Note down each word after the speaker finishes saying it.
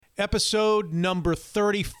episode number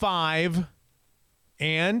 35,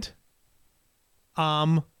 and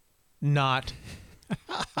I'm not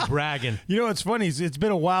bragging. You know what's funny? It's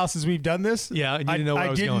been a while since we've done this. Yeah, and you didn't know where I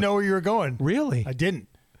was didn't going. know where you were going. Really? I didn't.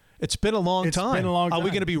 It's been a long time. It's been a long time. Are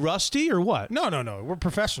we going to be rusty or what? No. We're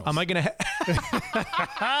professionals. Am I going to...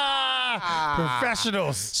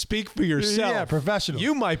 Professionals. Speak for yourself. Yeah, professionals.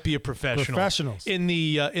 You might be a professional. Professionals. In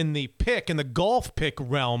the golf pick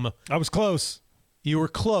realm. I was close. You were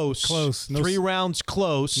close. Close. No 3 rounds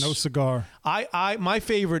close. No cigar. My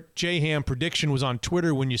favorite J-Ham prediction was on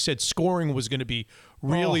Twitter when you said scoring was going to be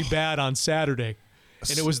really bad on Saturday.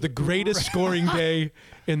 And it was the greatest scoring day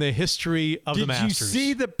in the history of the Masters. Did you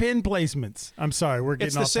see the pin placements? I'm sorry, we're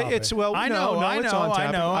getting off topic. It's on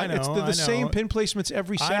topic. It's the same pin placements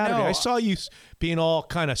every Saturday. I saw you being all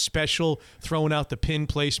kind of special, throwing out the pin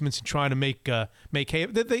placements and trying to make hay.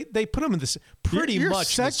 They put them in this pretty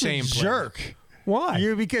much the same place. You're such a jerk.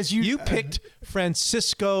 Why? Because you picked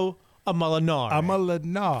Francisco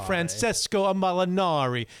Molinari. Francesco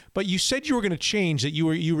Molinari. But you said you were going to change, that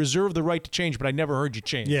you reserved the right to change, but I never heard you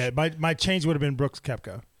change. Yeah, my change would have been Brooks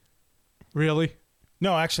Koepka. Really?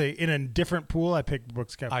 No, actually, in a different pool, I picked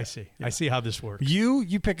Brooks Koepka. I see. Yeah. I see how this works. You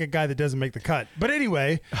pick a guy that doesn't make the cut. But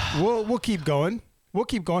anyway, we'll keep going. We'll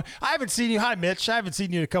keep going. I haven't seen you. Hi, Mitch. I haven't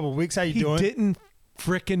seen you in a couple of weeks. How you doing? He didn't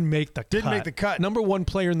frickin' make the cut. Didn't make the cut. Number 1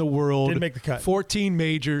 player in the world. Didn't make the cut. 14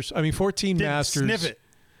 Masters. Sniff it.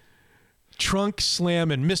 Trunk slam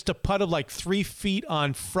and missed a putt of like 3 feet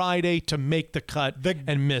on Friday to make the cut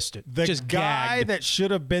and missed it. The Just guy gagged. that should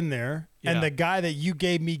have been there and Yeah. the guy that you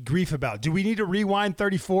gave me grief about. Do we need to rewind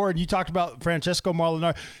 34? And you talked about Francesco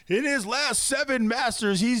Molinari. In his last 7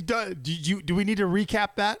 Masters, he's done. Do we need to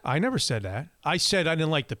recap that? I never said that. I said I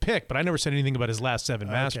didn't like the pick, but I never said anything about his last 7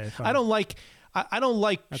 Masters. fine. I don't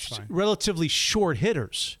like relatively short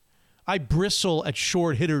hitters. I bristle at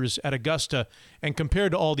short hitters at Augusta, and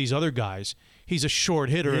compared to all these other guys, he's a short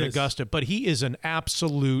hitter at Augusta, but he is an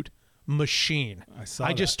absolute machine.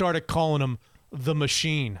 I just started calling him the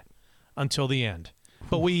Machine until the end.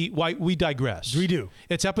 But we digress. We do.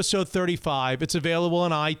 It's episode 35. It's available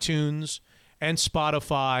on iTunes and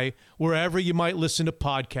Spotify, wherever you might listen to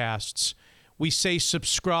podcasts. We say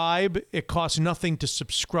subscribe. It costs nothing to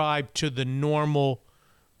subscribe to the normal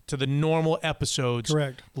episodes.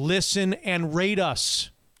 Correct. Listen and rate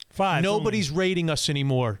us. 5. Nobody's rating us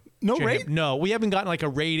anymore. No Jim. rate? No, we haven't gotten like a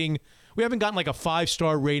rating. We haven't gotten like a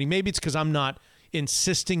 5-star rating. Maybe it's because I'm not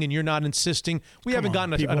insisting and you're not insisting. We haven't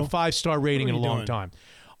gotten a 5-star rating in a long time.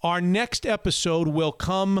 Our next episode will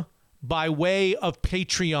come by way of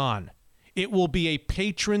Patreon. It will be a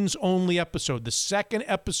patrons-only episode, the second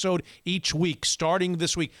episode each week, starting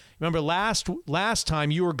this week. Remember, last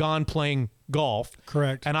time you were gone playing golf.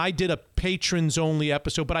 Correct. And I did a patrons-only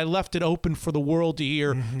episode, but I left it open for the world to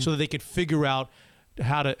hear so that they could figure out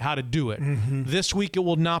how to do it. This week it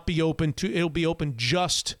will not be open to. It'll be open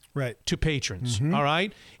just to patrons. All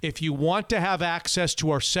right. If you want to have access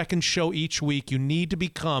to our second show each week, you need to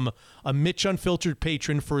become a Mitch Unfiltered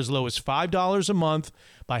patron for as low as $5 a month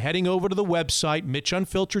by heading over to the website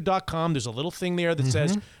mitchunfiltered.com. There's a little thing there that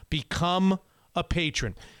says become a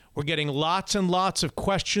patron. We're getting lots and lots of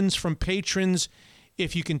questions from patrons.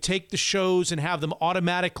 If you can take the shows and have them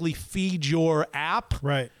automatically feed your app,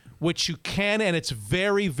 which you can, and it's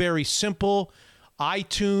very, very simple.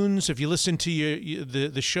 iTunes, if you listen to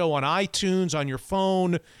the show on iTunes, on your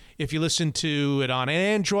phone, if you listen to it on an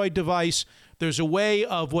Android device, there's a way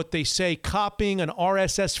of what they say, copying an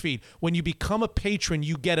RSS feed. When you become a patron,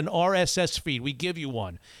 you get an RSS feed. We give you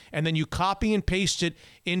one. And then you copy and paste it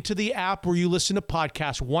into the app where you listen to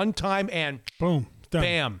podcasts one time, and boom, done.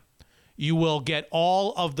 Bam. You will get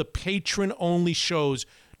all of the patron-only shows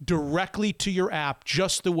directly to your app,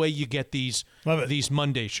 just the way you get these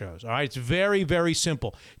Monday shows. All right, it's very, very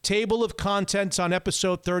simple. Table of contents on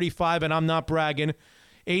episode 35, and I'm not bragging.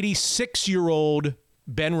 86-year-old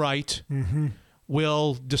Ben Wright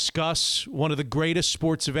will discuss one of the greatest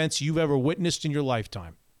sports events you've ever witnessed in your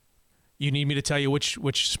lifetime. You need me to tell you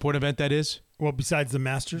which sport event that is? Well, besides the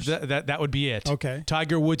Masters? That would be it. Okay.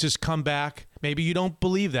 Tiger Woods has come back. Maybe you don't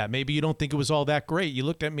believe that. Maybe you don't think it was all that great. You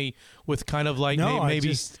looked at me with kind of like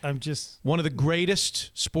maybe I'm just one of the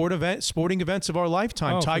greatest sporting events of our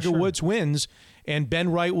lifetime. Tiger Woods wins, and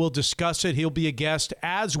Ben Wright will discuss it. He'll be a guest,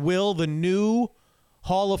 as will the new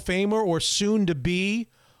Hall of Famer, or soon to be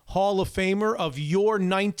Hall of Famer, of your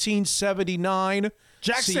 1979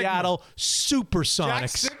 Seattle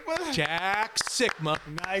Supersonics. Jack Sikma.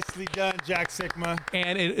 Nicely done, Jack Sikma.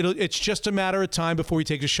 And it's just a matter of time before he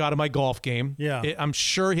takes a shot at my golf game. Yeah. I'm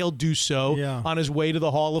sure he'll do so on his way to the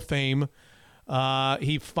Hall of Fame.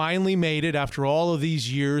 He finally made it after all of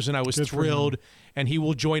these years, and I was thrilled. And he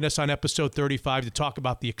will join us on episode 35 to talk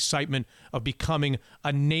about the excitement of becoming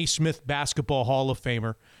a Naismith Basketball Hall of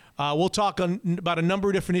Famer. We'll talk about a number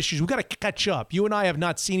of different issues. We've got to catch up. You and I have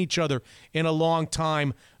not seen each other in a long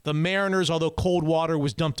time. The Mariners, although cold water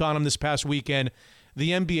was dumped on them this past weekend,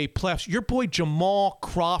 the NBA playoffs. Your boy Jamal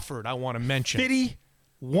Crawford, I want to mention.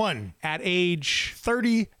 51. At age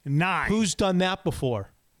 39. Who's done that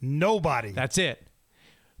before? Nobody. That's it.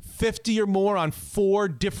 50 or more on 4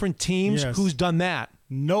 different teams. Yes. Who's done that?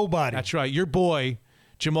 Nobody. That's right. Your boy,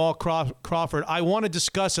 Jamal Crawford. I want to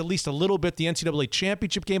discuss at least a little bit the NCAA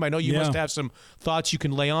championship game. I know you must have some thoughts you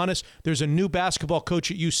can lay on us. There's a new basketball coach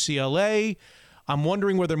at UCLA. I'm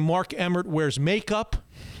wondering whether Mark Emmert wears makeup.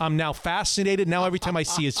 I'm now fascinated. Now every time I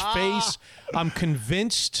see his face, I'm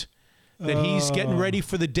convinced that he's getting ready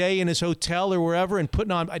for the day in his hotel or wherever and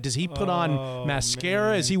putting on. Does he put on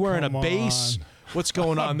mascara? Man, is he wearing a base? What's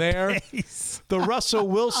going on there? The Russell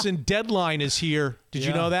Wilson deadline is here. Did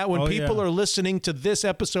you know that? When people are listening to this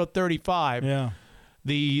episode 35,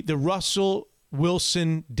 the Russell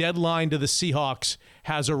Wilson deadline to the Seahawks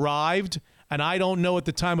has arrived, and I don't know at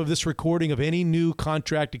the time of this recording of any new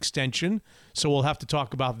contract extension, so we'll have to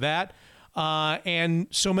talk about that. And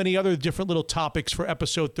so many other different little topics for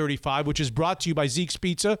episode 35, which is brought to you by Zeke's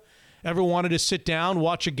Pizza. Ever wanted to sit down,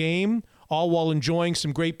 watch a game, all while enjoying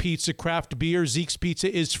some great pizza, craft beer? Zeke's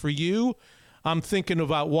Pizza is for you. I'm thinking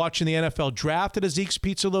about watching the NFL draft at a Zeke's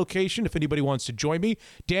Pizza location if anybody wants to join me.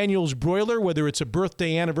 Daniel's Broiler, whether it's a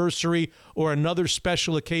birthday anniversary or another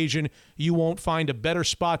special occasion, you won't find a better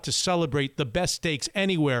spot to celebrate the best steaks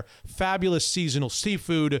anywhere. Fabulous seasonal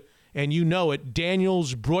seafood, and you know it.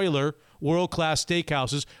 Daniel's Broiler, world-class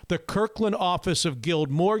steakhouses. The Kirkland office of Guild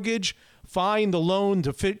Mortgage. Find the loan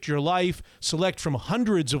to fit your life. Select from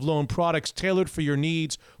hundreds of loan products tailored for your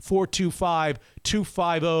needs.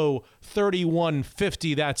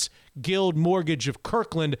 425-250-3150. That's Guild Mortgage of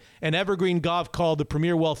Kirkland, and Evergreen Golf Call, the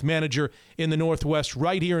premier wealth manager in the Northwest,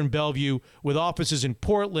 right here in Bellevue, with offices in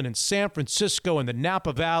Portland and San Francisco and the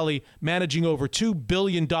Napa Valley, managing over $2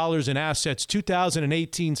 billion in assets.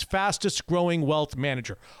 2018's fastest growing wealth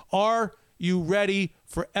manager. Are you ready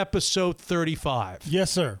for episode 35?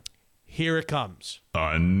 Yes, sir. Here it comes.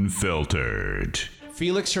 Unfiltered.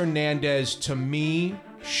 Felix Hernandez, to me,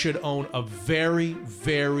 should own a very,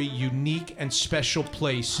 very unique and special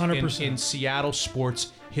place in Seattle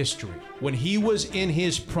sports history. When he was in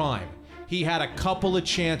his prime, he had a couple of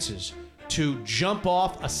chances to jump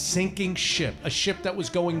off a sinking ship, a ship that was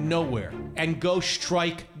going nowhere, and go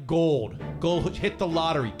strike gold, go hit the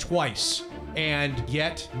lottery twice. And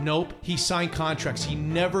yet, nope, he signed contracts. He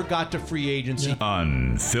never got to free agency.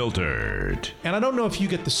 Unfiltered. And I don't know if you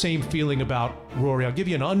get the same feeling about Rory. I'll give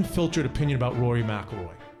you an unfiltered opinion about Rory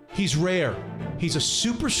McIlroy. He's rare. He's a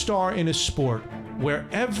superstar in his sport where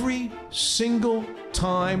every single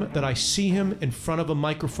time that I see him in front of a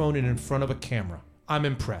microphone and in front of a camera, I'm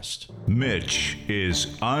impressed. Mitch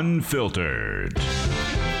is unfiltered.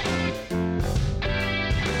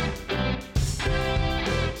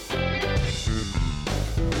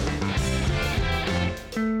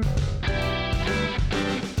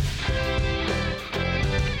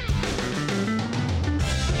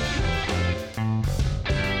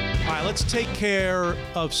 Let's take care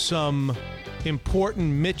of some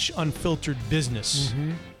important Mitch Unfiltered business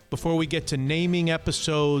before we get to naming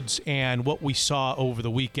episodes and what we saw over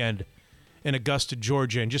the weekend in Augusta,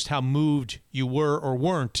 Georgia, and just how moved you were or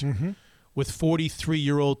weren't with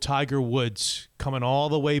 43-year-old Tiger Woods coming all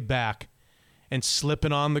the way back and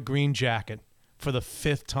slipping on the green jacket for the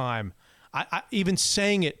 5th time. I even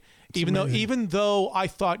saying it, even though I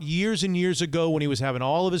thought years and years ago when he was having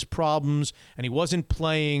all of his problems and he wasn't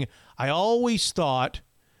playing, I always thought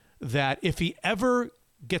that if he ever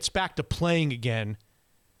gets back to playing again,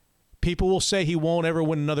 people will say he won't ever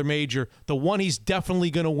win another major. The one he's definitely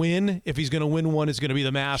going to win, if he's going to win one, is going to be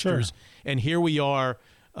the Masters. Sure. And here we are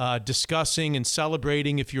discussing and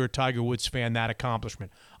celebrating, if you're a Tiger Woods fan, that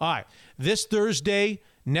accomplishment. All right, this Thursday,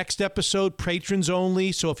 next episode, patrons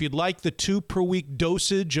only. So if you'd like the 2 per week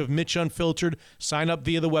dosage of Mitch Unfiltered, sign up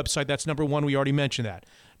via the website. That's number 1. We already mentioned that.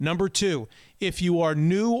 Number 2, if you are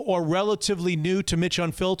new or relatively new to Mitch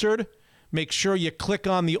Unfiltered, make sure you click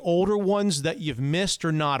on the older ones that you've missed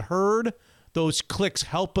or not heard. Those clicks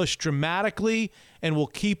help us dramatically and will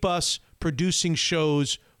keep us producing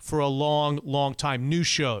shows for a long, long time, new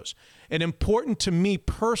shows. And important to me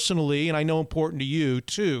personally, and I know important to you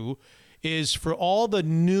too, is for all the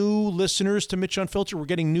new listeners to Mitch Unfiltered. We're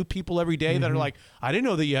getting new people every day that are like, I didn't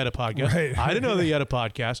know that you had a podcast. Right. I didn't know that you had a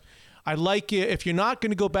podcast. I'd like you, if you're not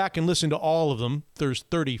going to go back and listen to all of them, there's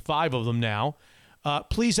 35 of them now,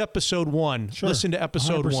 please episode 1. Sure. Listen to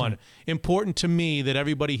episode 100%. 1. Important to me that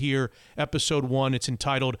everybody hear episode 1. It's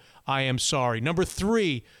entitled, I Am Sorry. Number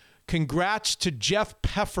 3, congrats to Jeff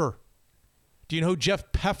Peffer. Do you know who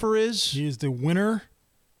Jeff Peffer is? He is the winner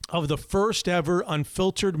of the first ever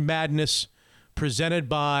Unfiltered Madness presented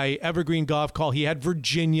by Evergreen Golf Call. He had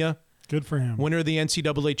Virginia. Good for him. Winner of the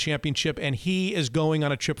NCAA championship, and he is going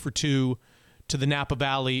on a trip for 2 to the Napa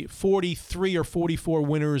Valley. 43 or 44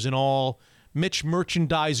 winners in all. Mitch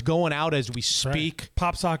merchandise going out as we speak. Right.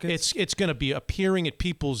 Pop sockets. It's going to be appearing at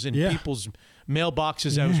people's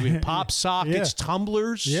mailboxes as we pop sockets,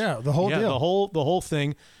 tumblers. Yeah, the whole deal. The whole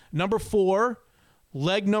thing. Number 4,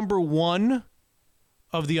 leg number 1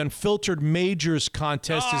 of the Unfiltered Majors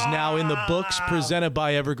contest is now in the books, presented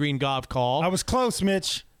by Evergreen Golf Call. I was close,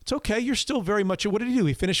 Mitch. It's okay. You're still very much. What did he do?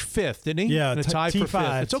 He finished 5th, didn't he? Yeah, in a tie for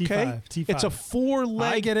 5th. It's okay. T5. It's a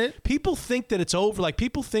 4-leg. I get it. People think that it's over. Like,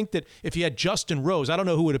 people think that if you had Justin Rose, I don't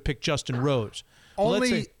know who would have picked Justin Rose.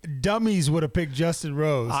 Only dummies would have picked Justin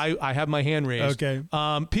Rose. I have my hand raised. Okay.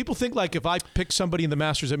 People think like if I pick somebody in the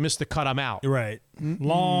Masters that missed the cut, I'm out. Right.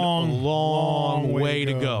 Long way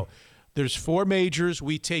to go. There's 4 majors.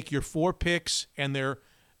 We take your 4 picks and their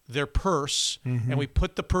purse, and we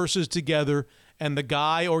put the purses together. And the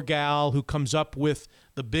guy or gal who comes up with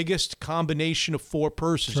the biggest combination of 4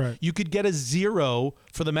 purses, right. You could get a 0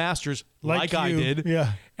 for the Masters, like I did,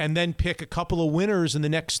 and then pick a couple of winners in the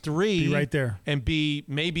next 3, be right there, and be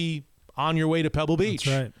maybe on your way to Pebble Beach.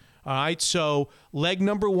 That's right. All right. So leg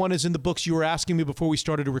number 1 is in the books. You were asking me before we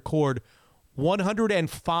started to record.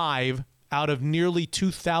 105 out of nearly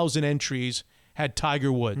 2,000 entries had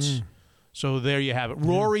Tiger Woods. So there you have it.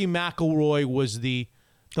 Rory McIlroy was the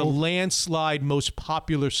landslide most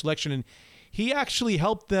popular selection, and he actually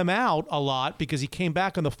helped them out a lot because he came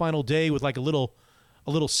back on the final day with like a little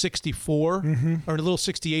 64 or a little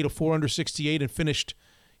 68, a 4 under 68, and finished,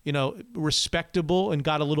 respectable and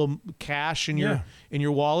got a little cash in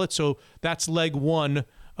your wallet. So that's leg 1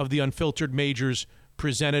 of the Unfiltered Majors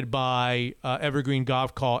presented by Evergreen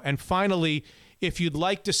Golf Call. And finally, if you'd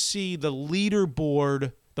like to see the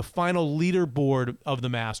leaderboard, the final leaderboard of the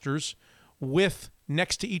Masters, with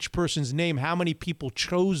next to each person's name how many people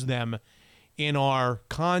chose them in our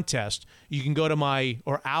contest, you can go to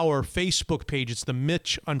our Facebook page. It's the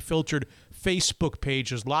Mitch Unfiltered Facebook page.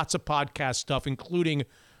 There's lots of podcast stuff, including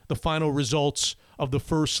the final results of the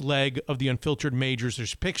first leg of the Unfiltered Majors.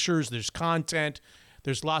 There's pictures, there's content,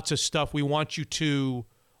 there's lots of stuff. We want you to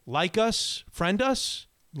like us, friend us.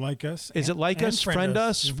 Like us. Is it like us, friend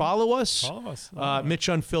us, follow us? Follow us. Mitch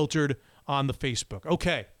Unfiltered on the Facebook.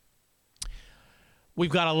 Okay. We've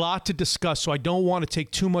got a lot to discuss, so I don't want to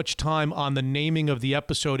take too much time on the naming of the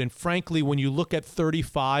episode. And frankly, when you look at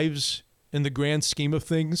 35s in the grand scheme of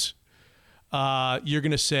things, you're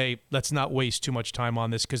going to say, let's not waste too much time on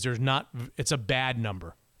this because it's a bad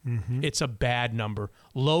number. It's a bad number.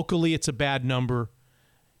 Locally, it's a bad number.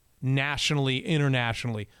 Nationally,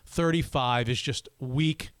 internationally, 35 is just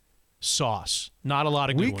weak sauce. Not a lot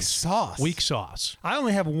of good ones. Weak sauce. I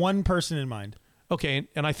only have one person in mind. Okay,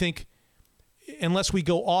 and I think unless we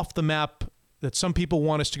go off the map, that some people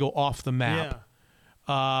want us to go off the map,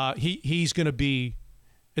 it's going to be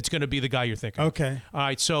the guy you're thinking. Okay. All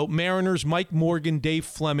right, so Mariners, Mike Morgan, Dave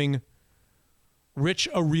Fleming, Rich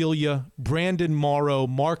Aurelia, Brandon Morrow,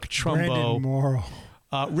 Mark Trumbo,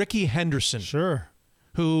 Ricky Henderson. Sure.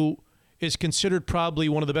 Who is considered probably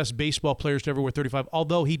one of the best baseball players to ever wear 35,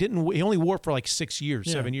 although he only wore it for like 6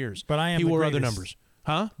 years, 7 years. But he wore other numbers.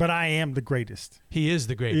 Huh? But I am the greatest. He is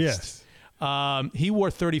the greatest. Yes. He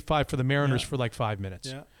wore 35 for the Mariners for like 5 minutes.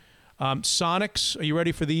 Yeah. Sonics, are you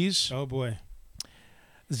ready for these? Oh, boy.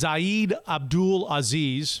 Zaid Abdul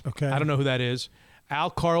Aziz. Okay. I don't know who that is. Al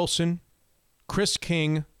Carlson, Chris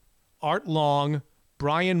King, Art Long,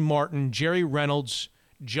 Brian Martin, Jerry Reynolds,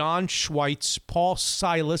 John Schweitz, Paul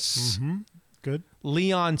Silas, Good.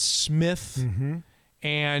 Leon Smith,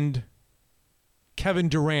 and Kevin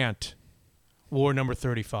Durant wore number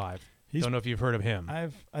 35. Don't know if you've heard of him.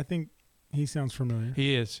 I think he sounds familiar.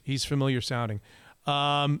 He is. He's familiar sounding.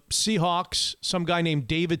 Seahawks, some guy named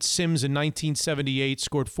David Sims in 1978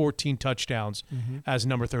 scored 14 touchdowns as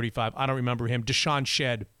number 35. I don't remember him. Deshaun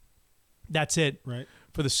Shedd. That's it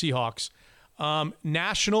for the Seahawks.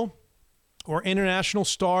 National or international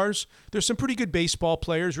stars, there's some pretty good baseball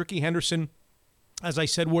players. Ricky Henderson, as I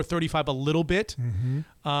said, wore 35 a little bit.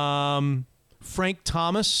 Frank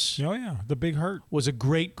Thomas. Oh, yeah. The Big Hurt. Was a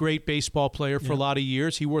great, great baseball player for a lot of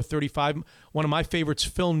years. He wore 35. One of my favorites,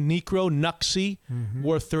 Phil Nuxie,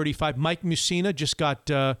 wore 35. Mike Mussina just got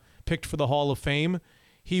picked for the Hall of Fame.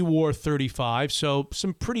 He wore 35. So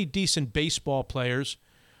some pretty decent baseball players.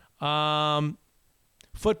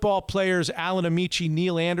 Football players, Alan Amici,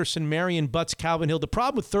 Neil Anderson, Marion Butts, Calvin Hill. The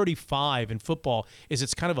problem with 35 in football is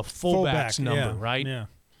it's kind of a fullback's number, right? Yeah.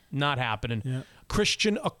 Not happening. Yeah.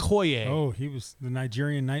 Christian Okoye. Oh, he was the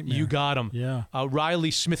Nigerian nightmare. You got him. Yeah.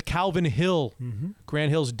 Riley Smith, Calvin Hill.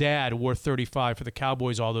 Grant Hill's dad wore 35 for the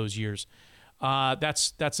Cowboys all those years.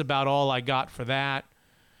 That's about all I got for that.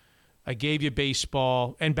 I gave you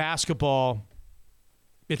baseball and basketball.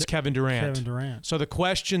 It's Kevin Durant. Kevin Durant. So the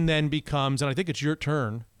question then becomes, and I think it's your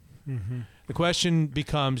turn. The question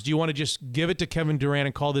becomes, do you want to just give it to Kevin Durant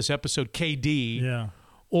and call this episode KD? Yeah.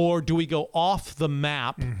 Or do we go off the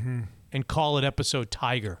map and call it episode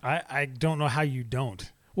Tiger? I don't know how you don't.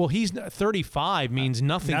 Well, he's 35 means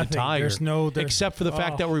nothing to Tiger. Except for the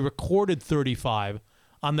fact that we recorded 35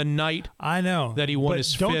 on the night I know that he won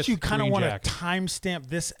his fifth Don't you kind of Green want to Jacket. timestamp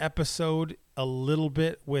this episode a little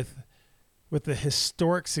bit with the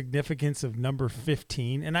historic significance of number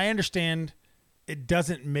 15? And I understand it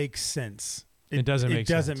doesn't make sense. It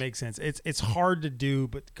doesn't make sense. It's hard to do,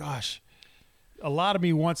 but gosh, a lot of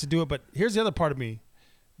me wants to do it. But here's the other part of me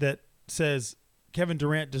that says Kevin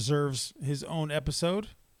Durant deserves his own episode.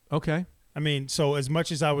 Okay. I mean, so as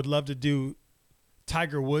much as I would love to do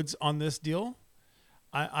Tiger Woods on this deal,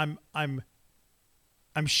 I'm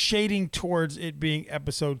shading towards it being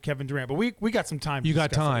episode Kevin Durant. But we got some time. You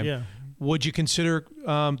got time. Yeah. Would you consider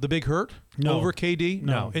the Big Hurt over KD?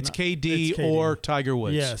 No, It's not- KD it's KD. or Tiger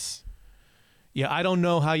Woods. Yes. Yeah, I don't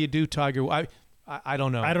know how you do Tiger. I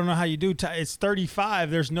don't know. I don't know how you do. It's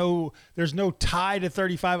 35. There's no tie to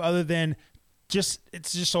 35 other than it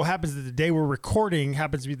just so happens that the day we're recording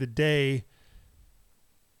happens to be the day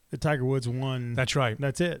that Tiger Woods won. That's right.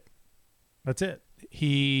 That's it.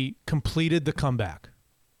 He completed the comeback.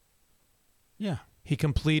 Yeah. He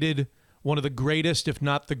completed one of the greatest, if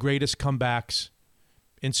not the greatest, comebacks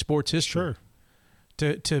in sports history.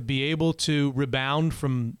 Sure. To be able to rebound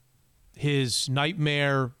from his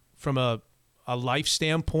nightmare from a life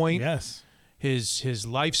standpoint. Yes. His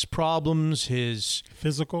life's problems, his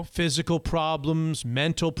physical problems,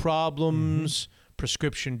 mental problems,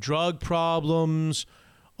 prescription drug problems,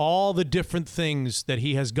 all the different things that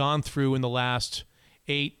he has gone through in the last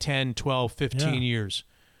 8, 10, 12, 15 years.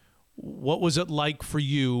 What was it like for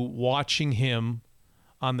you watching him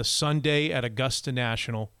on the Sunday at Augusta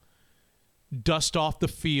National dust off the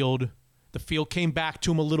field? The field came back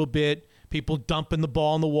to him a little bit. People dumping the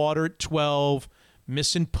ball in the water at 12,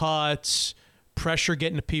 missing putts, pressure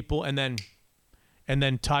getting to people, and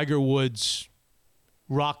then Tiger Woods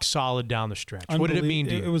rock solid down the stretch. What did it mean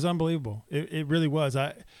to you? It was unbelievable. It really was.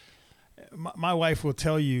 My wife will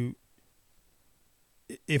tell you,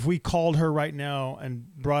 if we called her right now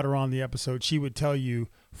and brought her on the episode, she would tell you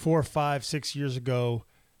 4, 5, 6 years ago,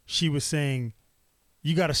 she was saying,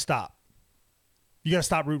 you got to stop. You got to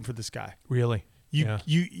stop rooting for this guy. Really?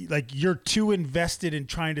 You're too invested in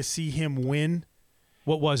trying to see him win.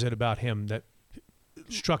 What was it about him that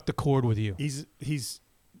struck the chord with you? He's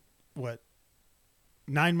what,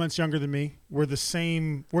 9 months younger than me. We're the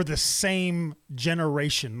same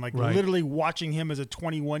generation. Like right. Literally watching him as a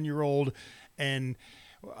 21-year-old, and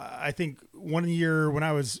I think one year when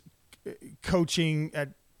I was coaching at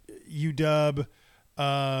UW,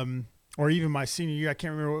 or even my senior year, I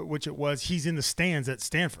can't remember which it was, he's in the stands at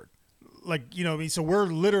Stanford. Like, you know what I mean? So we're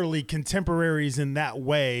literally contemporaries in that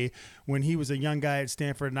way when he was a young guy at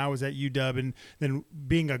Stanford and I was at UW. And then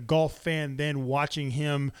being a golf fan, then watching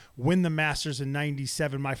him win the Masters in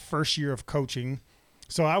 97, my first year of coaching.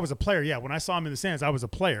 So I was a player. Yeah, when I saw him in the stands, I was a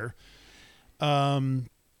player. To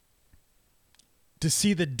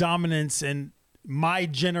see the dominance and my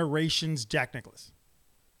generation's Jack Nicklaus.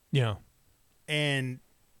 Yeah. And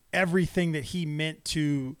everything that he meant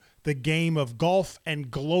to the game of golf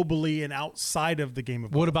and globally and outside of the game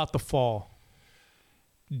of golf. What about the fall?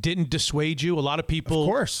 Didn't dissuade you? A lot of people, of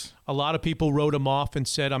course. A lot of people wrote him off and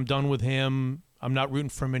said, I'm done with him. I'm not rooting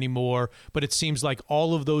for him anymore. But it seems like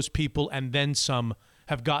all of those people and then some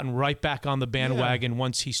have gotten right back on the bandwagon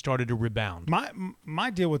once he started to rebound.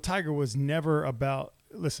 My deal with Tiger was never about,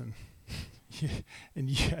 listen, and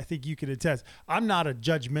I think you can attest, I'm not a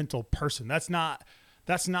judgmental person. That's not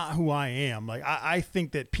who I am. Like I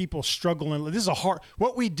think that people struggle, and this is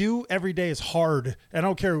what we do every day is hard. I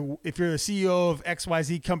don't care if you're the CEO of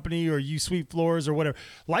XYZ company or you sweep floors or whatever.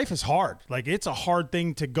 Life is hard. Like it's a hard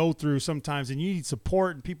thing to go through sometimes, and you need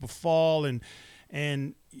support, and people fall, and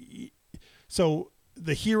so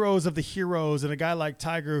the heroes of the heroes, and a guy like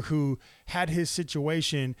Tiger who had his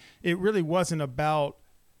situation, it really wasn't about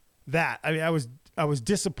that. I mean, I was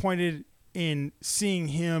disappointed in seeing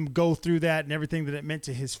him go through that and everything that it meant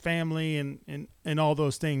to his family and all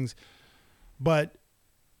those things. But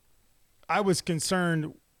I was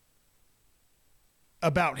concerned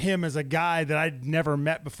about him as a guy that I'd never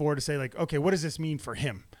met before, to say like, okay, what does this mean for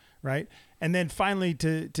him? Right. And then finally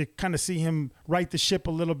to kind of see him right the ship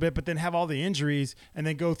a little bit, but then have all the injuries and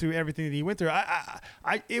then go through everything that he went through.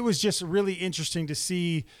 It was just really interesting to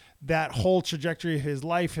see that whole trajectory of his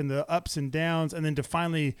life and the ups and downs. And then to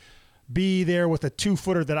finally be there with a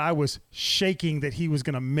 2-footer that I was shaking that he was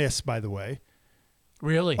going to miss, by the way.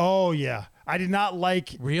 Really? Oh yeah. I did not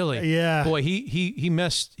like. Really? Yeah. Boy, he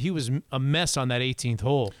messed. He was a mess on that 18th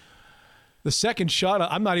hole. The second shot,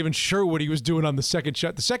 I'm not even sure what he was doing on the second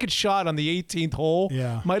shot. The second shot on the 18th hole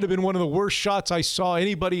might have been one of the worst shots I saw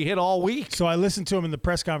anybody hit all week. So I listened to him in the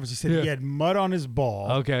press conference. He said he had mud on his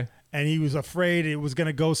ball. Okay. And he was afraid it was going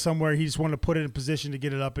to go somewhere. He just wanted to put it in position to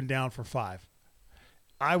get it up and down for 5.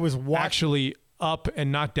 I was watching. Actually, up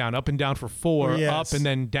and not down. Up and down for 4. Yes. Up and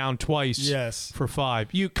then down twice for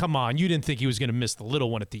 5. Come on. You didn't think he was going to miss the little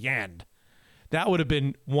one at the end. That would have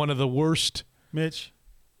been one of the worst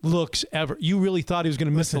looks ever. You really thought he was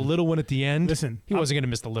going to miss the little one at the end? Listen. He wasn't going to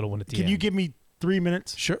miss the little one at the end. Can you give me 3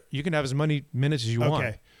 minutes? Sure. You can have as many minutes as you want.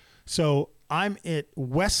 Okay. So I'm at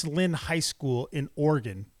West Lynn High School in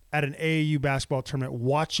Oregon at an AAU basketball tournament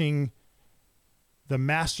watching the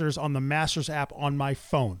Masters on the Masters app on my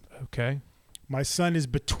phone. Okay. My son is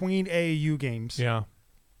between AAU games. Yeah.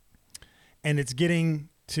 And it's getting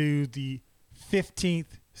to the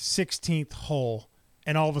 15th, 16th hole,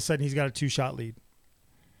 and all of a sudden he's got a 2-shot lead.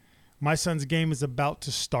 My son's game is about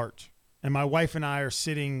to start, and my wife and I are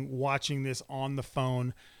sitting watching this on the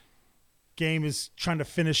phone. Game is trying to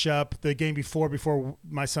finish up. The game before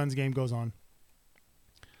my son's game goes on.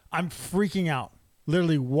 I'm freaking out,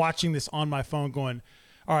 literally watching this on my phone going,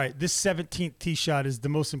 all right, this 17th tee shot is the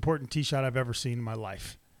most important tee shot I've ever seen in my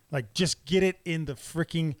life. Like, just get it in the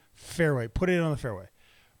freaking fairway. Put it on the fairway.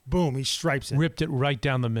 Boom, he stripes it. Ripped it right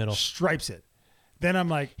down the middle. Stripes it. Then I'm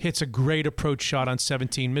like... Hits a great approach shot on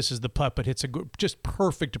 17, misses the putt, but hits a just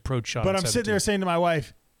perfect approach shot But on I'm 17. sitting there saying to my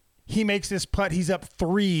wife, he makes this putt, he's up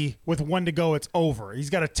 3 with 1 to go, it's over.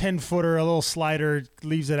 He's got a 10-footer, a little slider,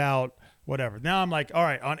 leaves it out, whatever. Now I'm like, all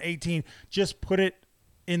right, on 18, just put it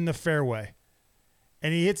in the fairway.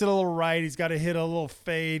 And he hits it a little right. He's got to hit a little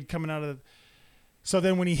fade coming out of the... So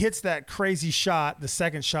then when he hits that crazy shot, the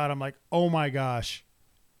second shot, I'm like, oh my gosh.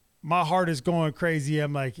 My heart is going crazy.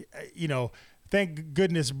 I'm like, thank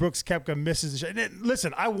goodness Brooks Koepka misses the shot. And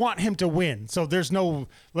listen, I want him to win. So there's no...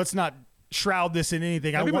 Let's not shroud this in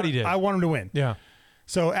anything. Everybody did. I want him to win. Yeah.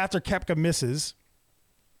 So after Koepka misses,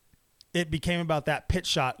 it became about that pitch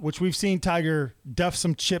shot, which we've seen Tiger duff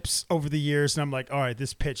some chips over the years. And I'm like, all right,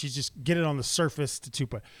 this pitch, he's just get it on the surface to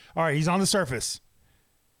 2-putt. All right, he's on the surface.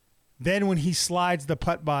 Then when he slides the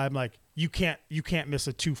putt by, I'm like, you can't miss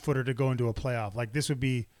a 2-footer to go into a playoff. Like, this would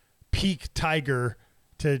be peak Tiger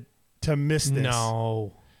to miss this.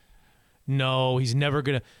 No, he's never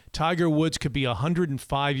going to. Tiger Woods could be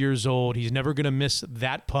 105 years old. He's never going to miss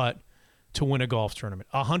that putt to win a golf tournament.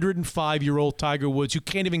 105-year-old Tiger Woods who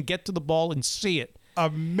can't even get to the ball and see it. A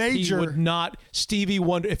major. He would not. Stevie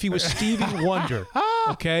Wonder. If he was Stevie Wonder,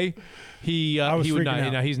 okay, he would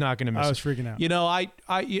not. He's not going to miss. I was freaking out.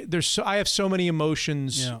 I have so many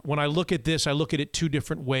emotions. Yeah. When I look at this, I look at it 2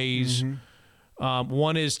 different ways. Mm-hmm.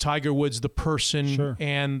 One is Tiger Woods, the person, Sure.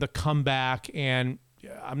 and the comeback. And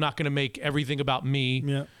I'm not going to make everything about me.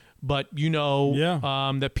 Yeah. But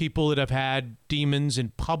that people that have had demons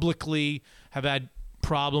and publicly have had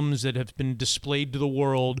problems that have been displayed to the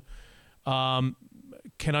world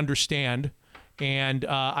can understand. And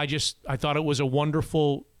I thought it was a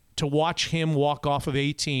wonderful to watch him walk off of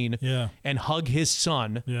 18 and hug his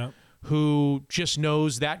son, who just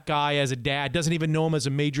knows that guy as a dad, doesn't even know him as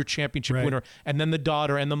a major championship winner, and then the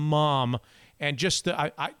daughter and the mom. And just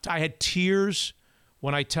I had tears.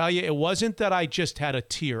 When I tell you, it wasn't that I just had a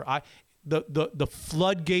tear. The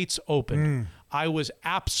floodgates opened. I was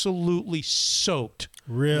absolutely soaked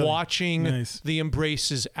watching the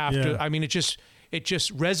embraces after. I mean, it just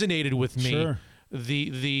resonated with me. Sure.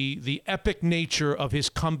 The epic nature of his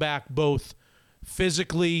comeback, both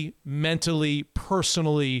physically, mentally,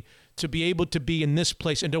 personally, to be able to be in this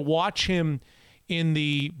place and to watch him in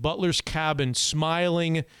the butler's cabin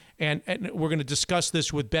smiling. And we're going to discuss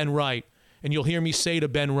this with Ben Wright. And you'll hear me say to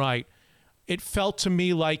Ben Wright, it felt to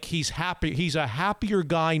me like he's happy. He's a happier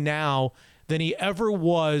guy now than he ever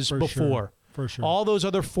was before. For sure. All those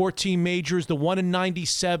other 14 majors, the one in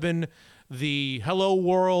 97, the Hello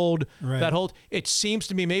World, that whole, it seems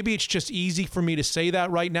to me, maybe it's just easy for me to say that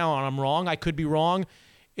right now, and I'm wrong. I could be wrong.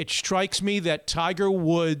 It strikes me that Tiger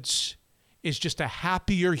Woods is just a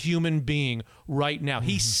happier human being right now.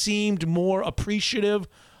 He seemed more appreciative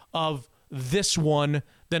of this one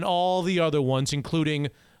than all the other ones, including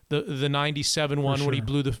the 97 one when he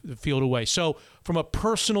blew the field away. So from a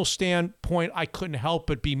personal standpoint, I couldn't help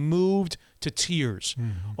but be moved to tears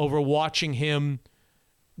over watching him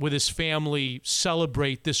with his family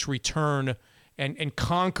celebrate this return and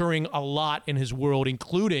conquering a lot in his world,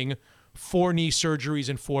 including 4 knee surgeries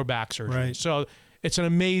and 4 back surgeries. Right. So it's an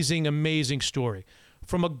amazing, amazing story.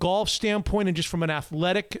 From a golf standpoint and just from an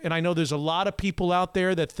athletic, and I know there's a lot of people out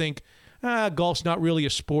there that think, golf's not really a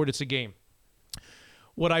sport, it's a game.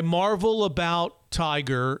 What I marvel about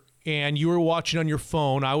Tiger, and you were watching on your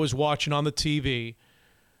phone, I was watching on the TV,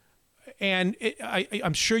 and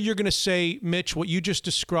I'm sure you're going to say, Mitch, what you just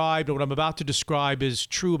described, or what I'm about to describe is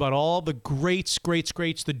true about all the greats,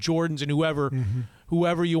 the Jordans and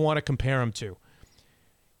whoever you want to compare them to.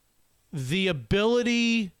 The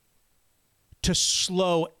ability to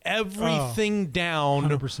slow everything down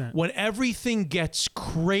 100%. when everything gets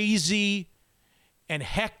crazy and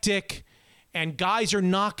hectic and guys are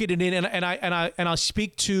knocking it in, and I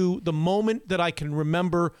speak to the moment that I can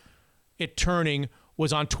remember it turning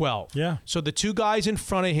was on 12. Yeah. So the 2 guys in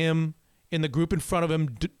front of him, in the group in front of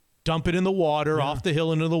him, dump it in the water, off the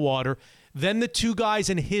hill into the water. Then the 2 guys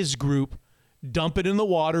in his group dump it in the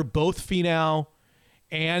water, both Finau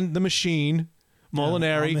and the machine,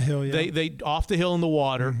 Molinari. on the hill, They off the hill in the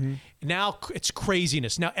water. Now it's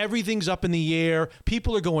craziness. Now everything's up in the air.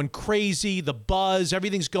 People are going crazy. The buzz,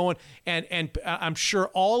 everything's going. And I'm sure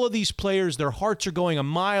all of these players, their hearts are going a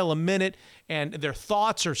mile a minute, and their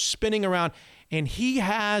thoughts are spinning around. And he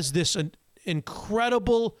has this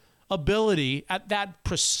incredible ability at that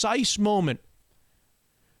precise moment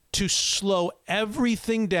to slow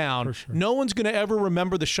everything down. For sure. No one's going to ever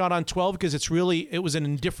remember the shot on 12 because it was an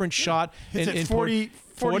indifferent shot. It's at 40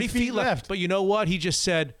 feet left. But you know what? He just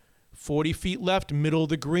said 40 feet left, middle of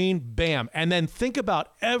the green, bam. And then think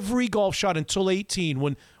about every golf shot until 18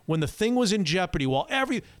 when the thing was in jeopardy, while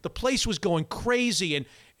the place was going crazy and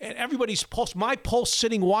everybody's pulse, my pulse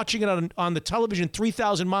sitting watching it on the television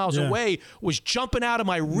 3,000 miles away was jumping out of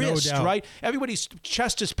my wrist, right? Everybody's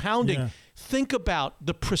chest is pounding. Yeah. Think about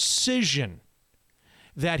the precision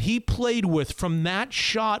that he played with from that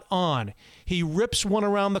shot on. He rips one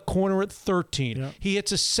around the corner at 13. Yep. He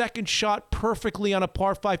hits a second shot perfectly on a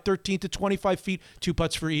par 5, 13 to 25 feet, 2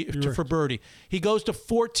 putts for birdie. He goes to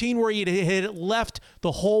 14 where he hit it left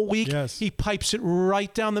the whole week. Yes. He pipes it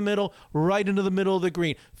right down the middle, right into the middle of the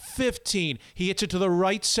green. 15, he hits it to the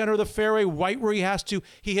right center of the fairway, right where he has to.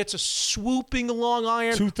 He hits a swooping long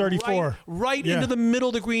iron. 234. Right into the middle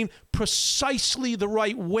of the green, precisely the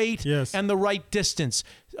right weight and the right distance.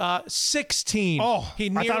 16. He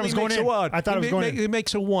nearly I thought it was going makes in. a one. I thought it was going in. He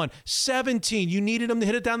makes a 1. 17. You needed him to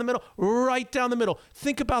hit it down the middle, right down the middle.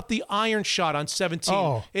 Think about the iron shot on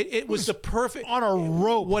 17. It was the perfect on a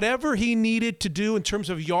rope. Whatever he needed to do in terms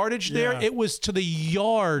of yardage there, it was to the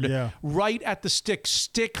yard, right at the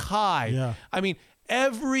stick high. Yeah. I mean,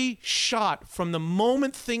 every shot from the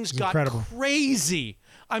moment things got crazy.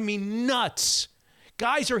 I mean, nuts.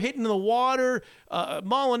 Guys are hitting the water.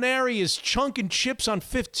 Molinari is chunking chips on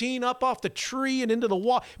 15 up off the tree and into the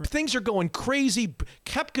water. Things are going crazy.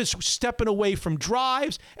 Koepka's stepping away from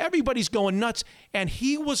drives. Everybody's going nuts. And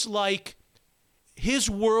he was like, his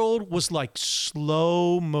world was like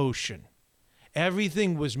slow motion.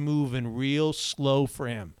 Everything was moving real slow for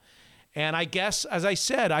him. And I guess, as I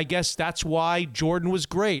said, that's why Jordan was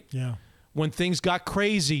great. Yeah. When things got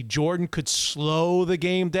crazy, Jordan could slow the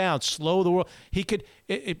game down, slow the world. He could.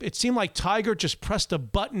 It seemed like Tiger just pressed a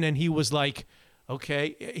button and he was like,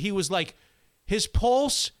 okay. He was like, his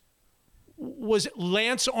pulse was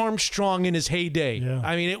Lance Armstrong in his heyday. Yeah.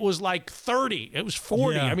 I mean, it was like 30. It was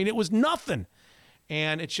 40. Yeah. I mean, it was nothing.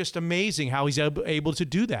 And it's just amazing how he's able to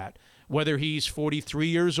do that, whether he's 43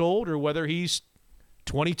 years old or whether he's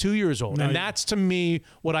 22 years old. And that's, to me,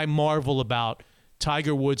 what I marvel about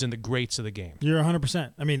Tiger Woods and the greats of the game. You're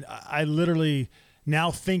 100%. I mean, I literally,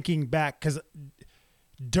 now thinking back, because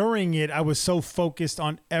during it, I was so focused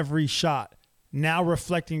on every shot. Now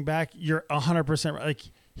reflecting back, you're 100% right. Like,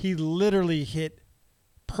 he literally hit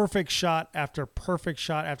perfect shot after perfect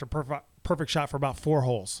shot after perfect shot for about 4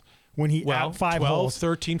 holes. When he out 5 12, holes.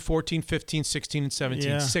 13, 14, 15, 16, and 17.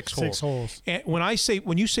 Yeah, 6 6 holes. And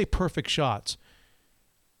when you say perfect shots,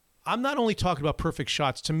 I'm not only talking about perfect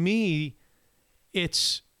shots. To me,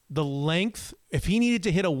 it's the length. If he needed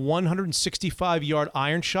to hit a 165-yard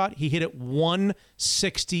iron shot, he hit it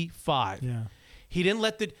 165. Yeah. He didn't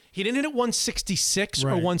hit it 166 or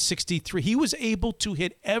 163. He was able to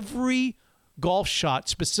hit every golf shot,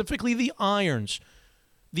 specifically the irons,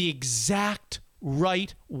 the exact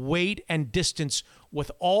right weight and distance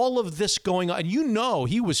with all of this going on. And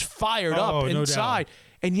he was fired up inside. No,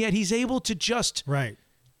 and yet he's able to just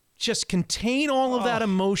contain all of that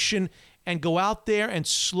emotion and go out there and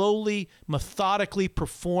slowly, methodically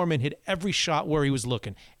perform and hit every shot where he was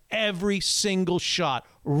looking. Every single shot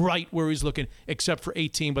right where he was looking, except for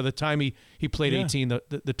 18. By the time he played 18,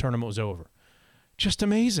 the tournament was over. Just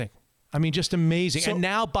amazing. I mean, just amazing. So, and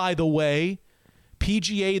now, by the way,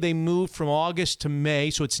 PGA, they moved from August to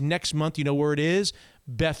May, so it's next month. You know where it is?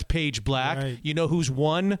 Bethpage Black. Right. You know who's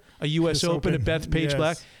won a U.S. Open at Bethpage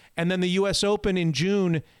Black? And then the U.S. Open in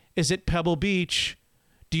June is at Pebble Beach.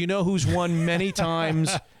 Do you know who's won many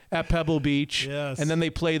times at Pebble Beach? Yes. And then they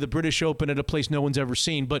play the British Open at a place no one's ever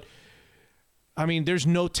seen. But, I mean, there's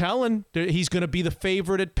no telling. He's going to be the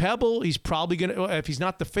favorite at Pebble. He's probably going to, if he's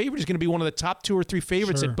not the favorite, he's going to be one of the top 2 or 3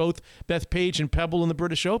 favorites at both Bethpage and Pebble in the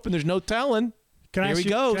British Open. There's no telling. Here he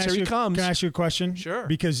goes. Here he comes. Can I ask you a question? Sure.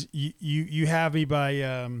 Because you have me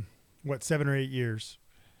by, 7 or 8 years.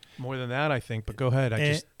 More than that, I think. But go ahead.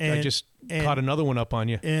 I just caught another one up on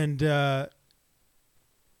you. And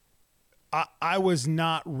I was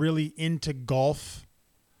not really into golf.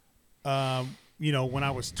 When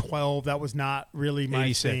I was 12, that was not really my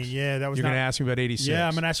 86. thing. Yeah, that was. You're going to ask me about 86. Yeah,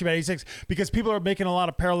 I'm going to ask you about 86 because people are making a lot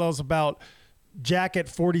of parallels about Jack at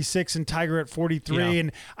 46 and Tiger at 43,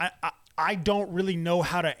 and I don't really know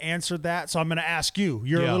how to answer that, so I'm going to ask you.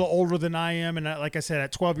 You're a little older than I am, and like I said,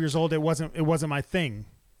 at 12 years old, it wasn't my thing.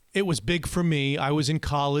 It was big for me. I was in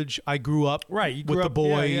college. I grew up with the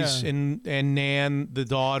boys and Nan, the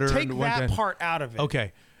daughter. Take that part out of it.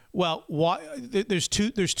 Okay. Well, there's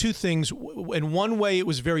two things. In one way, it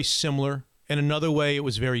was very similar. In another way, it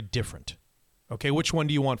was very different. Okay, which one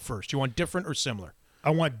do you want first? Do you want different or similar?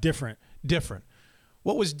 I want different. Different.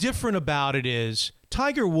 What was different about it is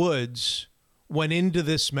Tiger Woods went into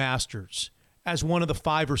this Masters as one of the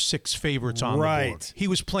 5 or 6 favorites on the board. He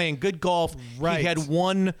was playing good golf. Right. He had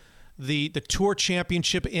won the Tour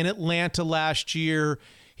Championship in Atlanta last year.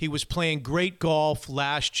 He was playing great golf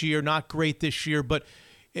last year, not great this year, but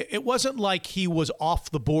it wasn't like he was off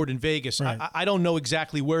the board in Vegas. Right. I don't know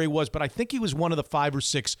exactly where he was, but I think he was one of the 5 or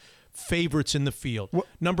 6 favorites in the field.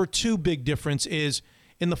 Number 2 big difference is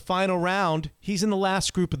in the final round, he's in the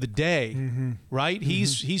last group of the day, right?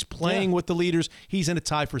 He's playing with the leaders. He's in a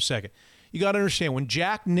tie for second. You got to understand, when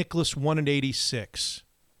Jack Nicklaus won in 86,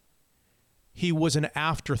 he was an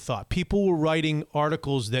afterthought. People were writing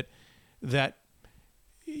articles that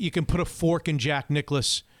you can put a fork in Jack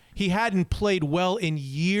Nicklaus. He hadn't played well in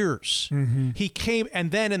years. He came,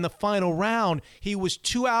 and then in the final round, he was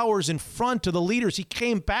 2 hours in front of the leaders. He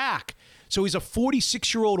came back. So he's a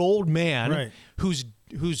 46-year-old old man who's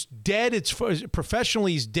dead. It's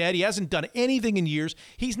professionally, he's dead. He hasn't done anything in years.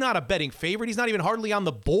 He's not a betting favorite. He's not even hardly on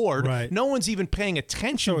the board. Right. No one's even paying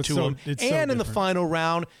attention to him. And in the final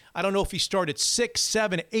round, I don't know if he started 6,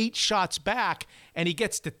 7, 8 shots back, and he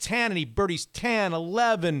gets to 10, and he birdies 10,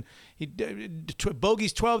 11,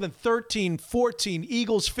 bogeys 12, then 13, 14,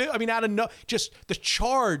 eagles 15. I mean, out of just the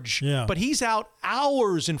charge. Yeah. But he's out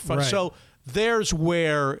hours in front. Right. So there's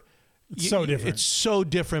where it's so different. It's so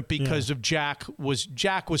different because of Jack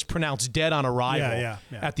was pronounced dead on arrival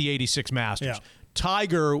at the 86 Masters. Yeah.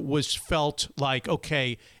 Tiger was felt like,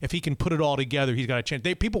 okay, if he can put it all together, he's got a chance.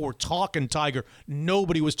 People were talking Tiger.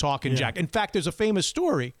 Nobody was talking Jack. In fact, there's a famous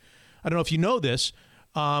story, I don't know if you know this,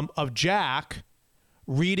 of Jack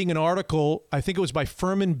reading an article, I think it was by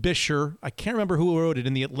Furman Bisher. I can't remember who wrote it,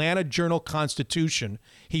 in the Atlanta Journal-Constitution.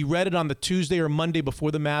 He read it on the Tuesday or Monday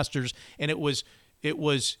before the Masters, and it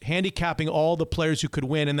was handicapping all the players who could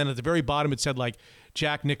win. And then at the very bottom, it said, like,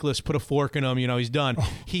 Jack Nicklaus, put a fork in him, he's done.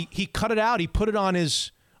 He cut it out. He put it on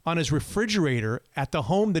his refrigerator at the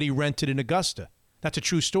home that he rented in Augusta. That's a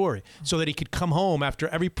true story. So that he could come home after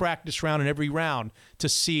every practice round and every round to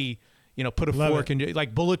see, put a fork in,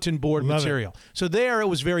 like bulletin board material. So there it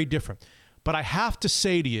was very different. But I have to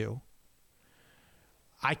say to you,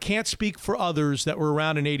 I can't speak for others that were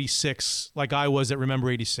around in 86 like I was that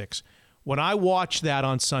remember 86. When I watched that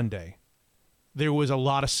on Sunday, there was a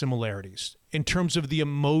lot of similarities in terms of the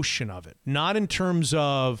emotion of it, not in terms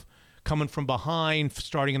of coming from behind,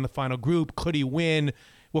 starting in the final group, could he win,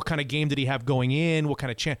 what kind of game did he have going in, what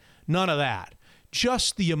kind of chance, none of that.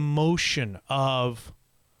 Just the emotion of,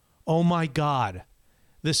 oh my God,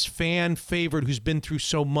 this fan favorite who's been through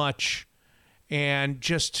so much, and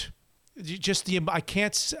just the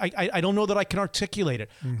I don't know that I can articulate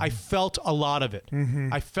it. I felt a lot of it.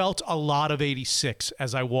 I felt a lot of 86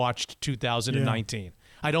 as I watched 2019.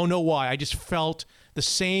 I don't know why. I just felt the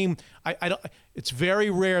same. it's very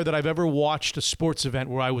rare that I've ever watched a sports event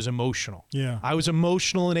where I was emotional. Yeah. I was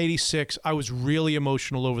emotional in 86. I was really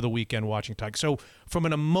emotional over the weekend watching Tiger. So from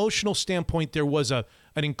an emotional standpoint, there was an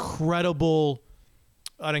incredible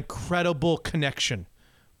connection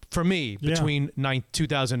for me between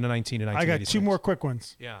 2019 and 1986. I got two more quick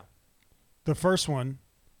ones. Yeah. The first one,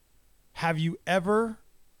 have you ever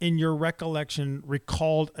in your recollection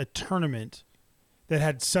recalled a tournament that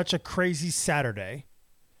had such a crazy Saturday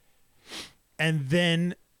and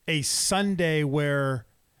then a Sunday where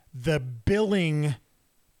the billing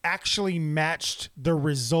actually matched the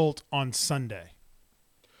result on Sunday?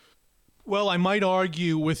 Well, I might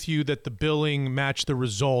argue with you that the billing matched the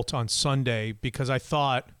result on Sunday because I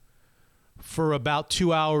thought for about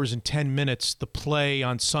 2 hours and 10 minutes, the play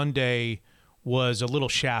on Sunday was a little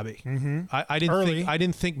shabby. Mm-hmm. I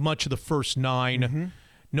didn't think much of the first 9. Mm-hmm.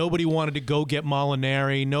 Nobody wanted to go get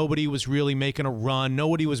Molinari. Nobody was really making a run.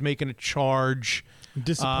 Nobody was making a charge.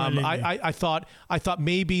 Disappointing. I thought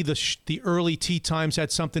maybe the early tee times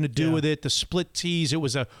had something to do with it. The split tees. It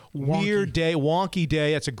was a weird day, wonky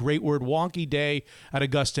day. That's a great word, wonky day at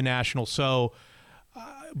Augusta National. So,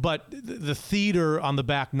 but the theater on the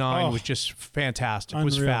back 9 was just fantastic. It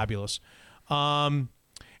was fabulous.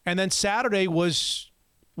 And then Saturday was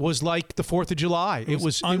like the 4th of July. It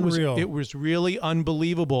was unreal. It was really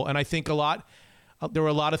unbelievable. And I think there were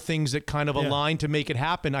a lot of things that kind of aligned to make it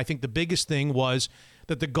happen. I think the biggest thing was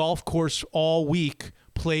that the golf course all week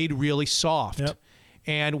played really soft. Yep.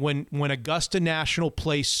 And when Augusta National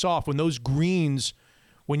plays soft, when those greens,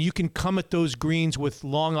 when you can come at those greens with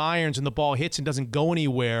long irons and the ball hits and doesn't go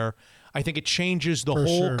anywhere, I think it changes the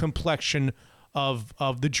whole complexion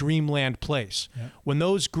of the Dreamland place. Yeah. When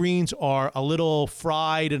those greens are a little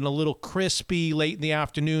fried and a little crispy late in the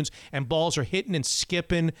afternoons and balls are hitting and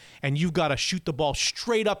skipping and you've got to shoot the ball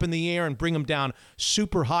straight up in the air and bring them down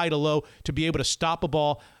super high to low to be able to stop a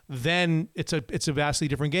ball, then it's a vastly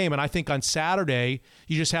different game. And I think on Saturday,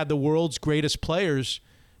 you just had the world's greatest players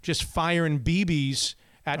just firing BBs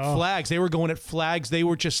at flags. They were going at flags. They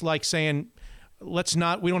were just like saying, we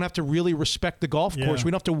don't have to really respect the golf course.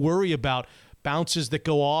 We don't have to worry about bounces that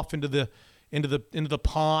go off into the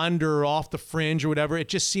pond or off the fringe or whatever. It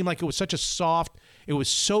just seemed like it was such a soft, it was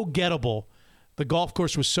so gettable. The golf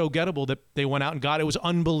course was so gettable that they went out and got it. It was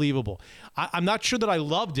unbelievable. I'm not sure that I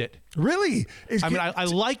loved it. Really? I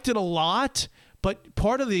liked it a lot, but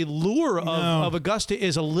part of the allure of Augusta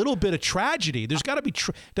is a little bit of tragedy. There's got to be,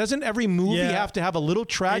 doesn't every movie have to have a little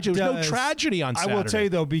tragedy? There's no tragedy on Saturday. I will tell you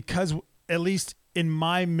though, because at least in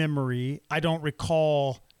my memory, I don't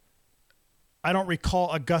recall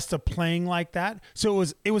Augusta playing like that. So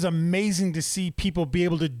it was amazing to see people be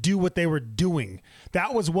able to do what they were doing.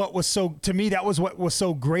 That was what was so, to me, that was what was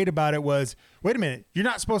so great about it was, wait a minute, you're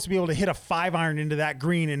not supposed to be able to hit a 5-iron into that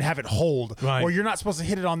green and have it hold. Right. Or you're not supposed to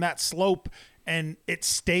hit it on that slope and it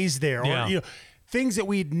stays there. Or things that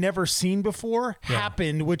we'd never seen before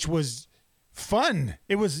happened, which was fun.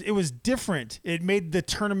 It was different. It made the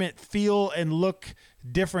tournament feel and look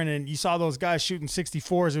different, and you saw those guys shooting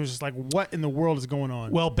 64s. It was just like, what in the world is going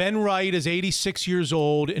on? Well, Ben Wright is 86 years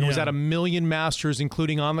old and was at 1 million Masters,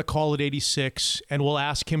 including on the call at 86, and we'll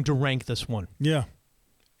ask him to rank this one. Yeah.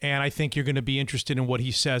 And I think you're going to be interested in what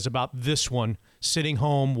he says about this one, sitting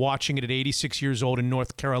home, watching it at 86 years old in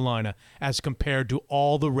North Carolina, as compared to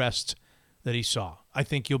all the rest that he saw. I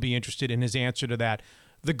think you'll be interested in his answer to that.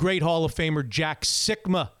 The great Hall of Famer Jack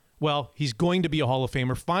Sikma, well, he's going to be a Hall of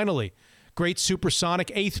Famer finally. Great supersonic,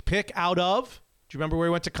 8th pick out of, do you remember where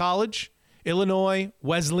he went to college? Illinois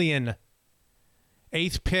Wesleyan.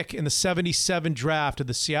 8th pick in the 77 draft of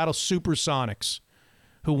the Seattle Supersonics,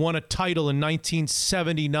 who won a title in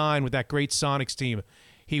 1979 with that great Sonics team.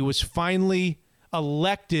 He was finally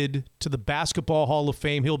elected to the Basketball Hall of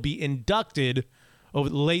Fame. He'll be inducted over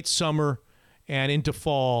the late summer and into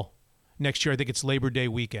fall next year. I think it's Labor Day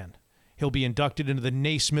weekend. He'll be inducted into the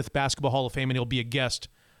Naismith Basketball Hall of Fame, and he'll be a guest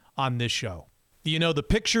on this show. You know, the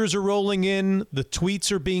pictures are rolling in, the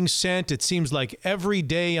tweets are being sent. It seems like every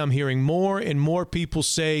day I'm hearing more and more people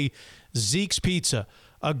say Zeke's Pizza,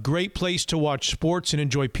 a great place to watch sports and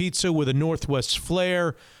enjoy pizza with a Northwest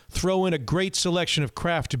flair. Throw in a great selection of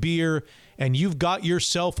craft beer, and you've got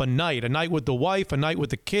yourself a night with the wife, a night with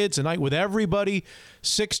the kids, a night with everybody.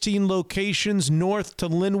 16 locations, north to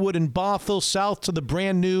Linwood and Bothell, south to the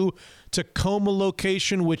brand new Tacoma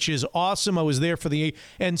location, which is awesome. I was there for the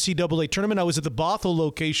NCAA tournament. I was at the Bothell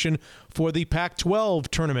location for the Pac-12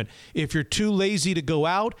 tournament. If you're too lazy to go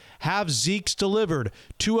out, have Zeke's delivered.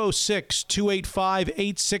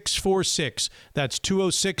 206-285-8646. That's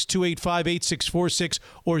 206-285-8646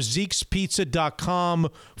 or Zeke'sPizza.com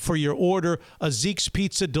for your order. A Zeke's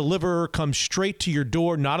Pizza deliverer comes straight to your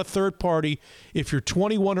door, not a third party. If you're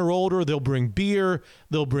 21 or older, they'll bring beer,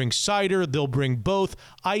 they'll bring cider, they'll bring both,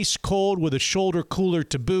 ice cold with a shoulder cooler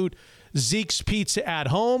to boot. Zeke's Pizza at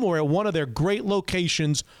home or at one of their great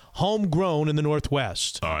locations, homegrown in the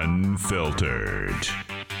Northwest. Unfiltered.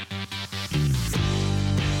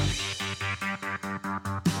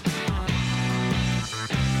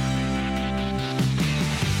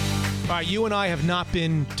 All right, you and I have not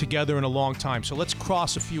been together in a long time, so let's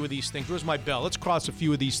cross a few of these things. Where's my bell? Let's cross a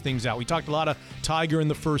few of these things out. We talked a lot of Tiger in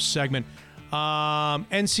the first segment.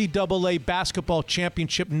 NCAA basketball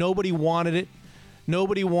championship, nobody wanted it.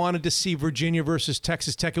 Nobody wanted to see Virginia versus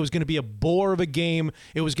Texas Tech. It was going to be a bore of a game.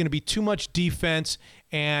 It was going to be too much defense,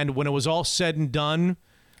 and when it was all said and done,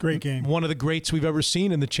 great game. One of the greats we've ever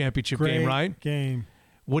seen in the championship game, right? Game.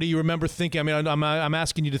 What do you remember thinking? I mean, I'm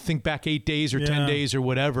asking you to think back 8 days or 10 days or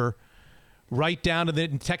whatever. Right down to the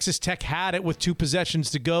Texas Tech had it with 2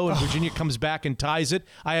 possessions to go, and Virginia comes back and ties it.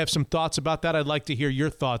 I have some thoughts about that. I'd like to hear your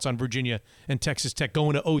thoughts on Virginia and Texas Tech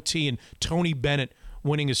going to OT and Tony Bennett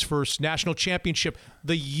winning his first national championship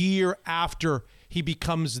the year after he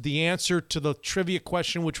becomes the answer to the trivia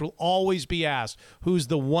question, which will always be asked: who's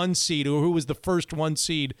the 1 seed or who was the first 1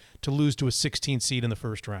 seed to lose to a 16 seed in the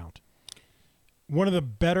first round? One of the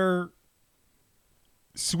better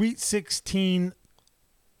Sweet 16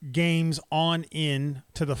 games on in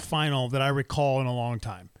to the final that I recall in a long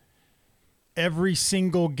time. Every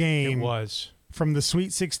single game it was from the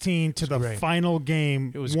Sweet 16 to the final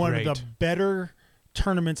game. It was one great. of the better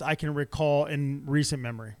tournaments I can recall in recent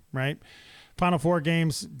memory, right? Final 4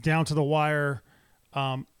 games down to the wire,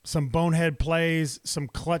 some bonehead plays, some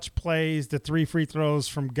clutch plays, the 3 free throws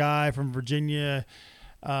from Guy from Virginia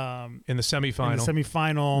in the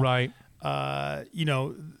semifinal. Right.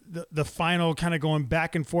 The final kind of going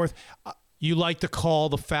back and forth. You like the call,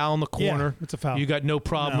 the foul in the corner. Yeah, it's a foul. You got no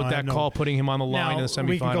problem with that call, putting him on the line in the semifinal.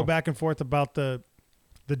 We can go back and forth about the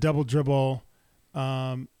double dribble.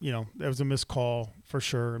 That was a missed call for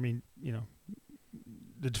sure. I mean,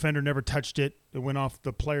 the defender never touched it. It went off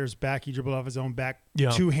the player's back. He dribbled off his own back.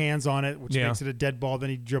 Yeah. 2 hands on it, which makes it a dead ball.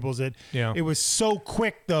 Then he dribbles it. Yeah. It was so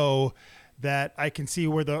quick, though, that I can see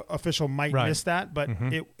where the official might miss that, but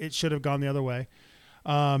it should have gone the other way.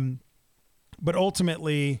 But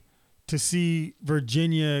ultimately, to see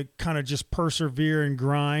Virginia kind of just persevere and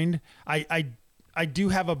grind, I do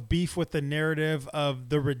have a beef with the narrative of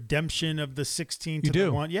the redemption of the 16 to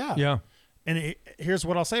the 1. Yeah. Yeah. And here's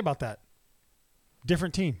what I'll say about that.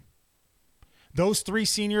 Different team. Those 3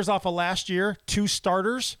 seniors off of last year, 2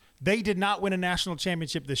 starters, they did not win a national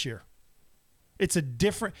championship this year. It's a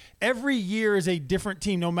different – every year is a different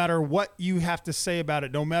team, no matter what you have to say about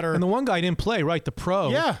it, no matter – And the one guy didn't play, right? The pro.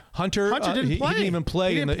 Yeah. Hunter didn't play. He didn't even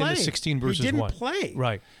play in the 16 versus 1. He didn't play.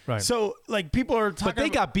 Right. So, people are talking – But they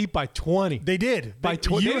got beat by 20. They did. By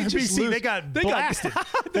 20. UMBC, they got blasted.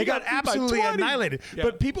 They got absolutely annihilated. Yeah.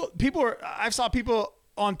 But people are – I saw people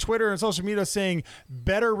on Twitter and social media saying,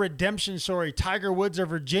 better redemption story, Tiger Woods or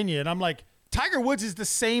Virginia. And I'm like, Tiger Woods is the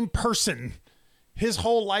same person. His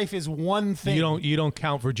whole life is one thing. You don't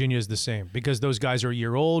count Virginia as the same because those guys are a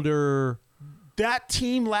year older. That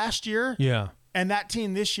team last year, and that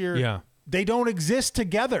team this year, they don't exist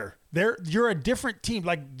together. You're a different team.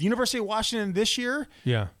 Like the University of Washington this year,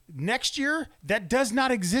 next year, that does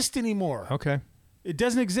not exist anymore. Okay, it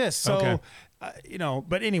doesn't exist. So,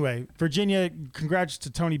 but anyway, Virginia. Congrats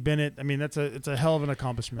to Tony Bennett. I mean, it's a hell of an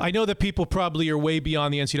accomplishment. I know that people probably are way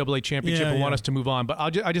beyond the NCAA championship and want us to move on, but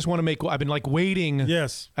I just want to make. I've been waiting.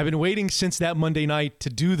 Yes, I've been waiting since that Monday night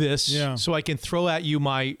to do this, so I can throw at you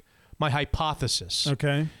my hypothesis.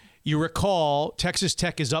 Okay. You recall Texas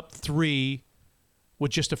Tech is up 3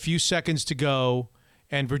 with just a few seconds to go.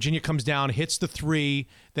 And Virginia comes down, hits the 3.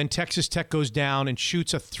 Then Texas Tech goes down and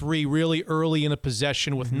shoots a 3 really early in the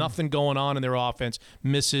possession with nothing going on in their offense,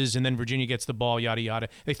 misses, and then Virginia gets the ball, yada, yada.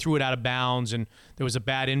 They threw it out of bounds, and there was a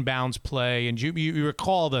bad inbounds play. And you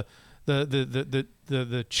recall the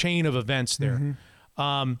chain of events there.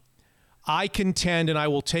 I contend, and I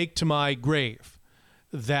will take to my grave,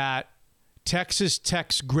 that Texas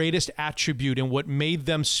Tech's greatest attribute and what made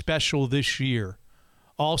them special this year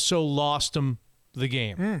also lost them the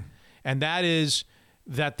game. And that is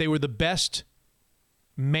that they were the best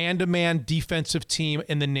man-to-man defensive team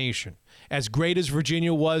in the nation. As great as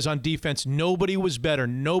Virginia was on defense, nobody was better.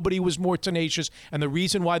 Nobody was more tenacious. And the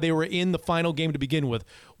reason why they were in the final game to begin with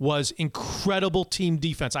was incredible team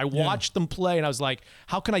defense. I watched them play, and I was like,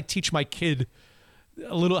 how can I teach my kid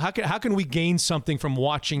a little? How can we gain something from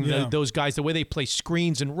watching those guys, the way they play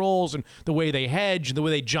screens and rolls and the way they hedge and the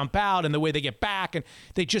way they jump out and the way they get back? And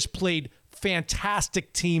they just played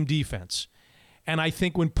fantastic team defense. And I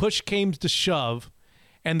think when push came to shove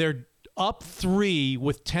and they're up 3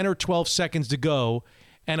 with 10 or 12 seconds to go,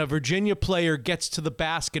 and a Virginia player gets to the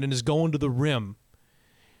basket and is going to the rim,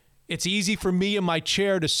 it's easy for me in my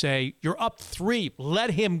chair to say, you're up 3.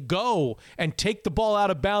 Let him go and take the ball out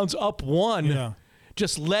of bounds up 1. Yeah.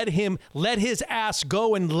 Just let his ass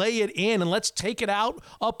go and lay it in, and let's take it out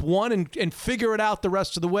up 1 and figure it out the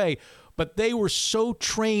rest of the way. But they were so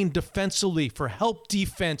trained defensively for help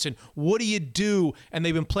defense and what do you do? And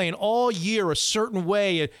they've been playing all year a certain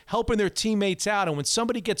way and helping their teammates out. And when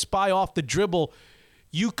somebody gets by off the dribble,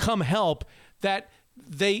 you come help. That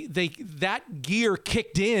gear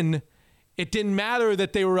kicked in. It didn't matter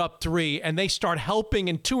that they were up 3, and they start helping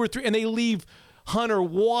in 2 or 3, and they leave Hunter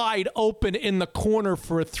wide open in the corner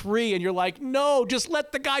for a 3, and you're like, no, just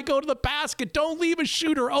let the guy go to the basket. Don't leave a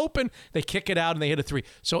shooter open. They kick it out and they hit a 3.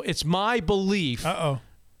 So it's my belief.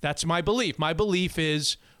 That's my belief. My belief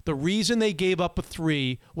is the reason they gave up a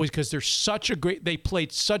 3 was because they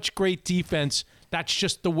played such great defense. That's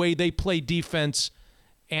just the way they play defense,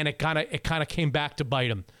 and it kind of came back to bite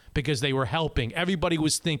them because they were helping. Everybody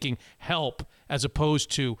was thinking help as opposed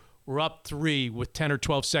to we're up 3 with 10 or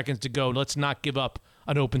 12 seconds to go. Let's not give up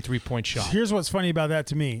an open 3-point shot. Here's what's funny about that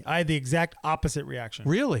to me. I had the exact opposite reaction.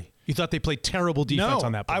 Really? You thought they played terrible defense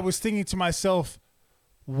on that play? I was thinking to myself,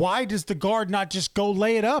 why does the guard not just go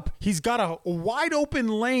lay it up? He's got a wide open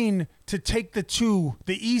lane to take the 2,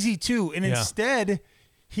 the easy 2, and instead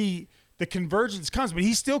the convergence comes, but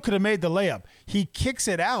he still could have made the layup. He kicks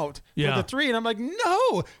it out for the 3, and I'm like,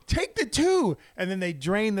 no, take the 2. And then they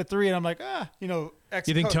drain the 3, and I'm like, you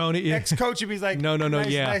think Tony? Ex-coach, he's like, no.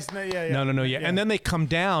 And then they come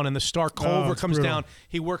down, and the star Culver comes down.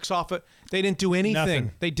 He works off it. They didn't do anything.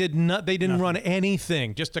 Nothing. They didn't run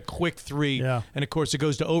anything. Just a quick 3. Yeah. And of course, it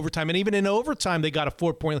goes to overtime. And even in overtime, they got a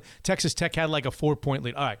 4-point. Texas Tech had like a 4-point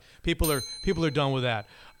lead. All right, people are done with that.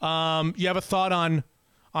 You have a thought on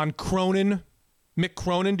Cronin, Mick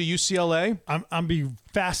Cronin to UCLA? I'm be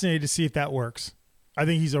fascinated to see if that works. I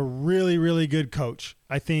think he's a really, really good coach.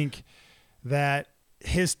 I think that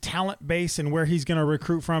his talent base and where he's going to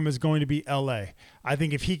recruit from is going to be LA. I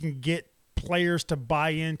think if he can get players to buy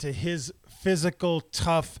into his physical,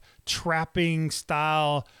 tough, trapping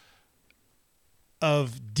style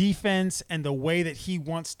of defense and the way that he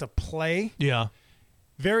wants to play. Yeah.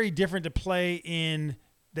 Very different to play in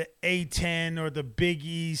the A-10 or the Big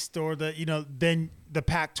East or than the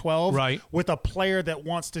Pac-12, right? With a player that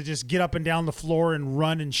wants to just get up and down the floor and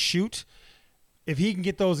run and shoot. If he can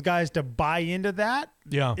get those guys to buy into that,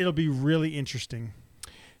 it'll be really interesting.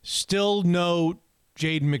 Still no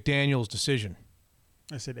Jaden McDaniels decision.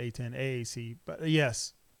 I said A-10, AAC, but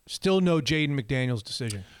yes. Still no Jaden McDaniels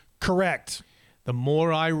decision. Correct. The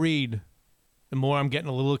more I read, the more I'm getting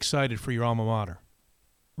a little excited for your alma mater.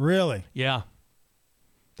 Really? Yeah.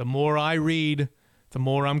 The more I read, the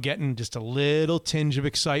more I'm getting just a little tinge of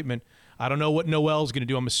excitement. I don't know what Noel's going to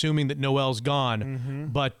do. I'm assuming that Noel's gone.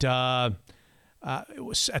 But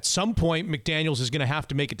at some point, McDaniels is going to have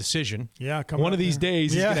to make a decision. Yeah, One of these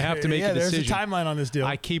days, he's going to have to make a decision. There's a timeline on this deal.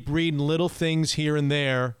 I keep reading little things here and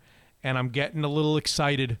there, and I'm getting a little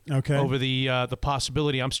excited over the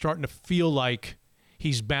possibility. I'm starting to feel like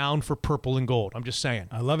he's bound for purple and gold. I'm just saying.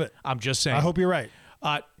 I love it. I'm just saying. I hope you're right.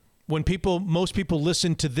 When most people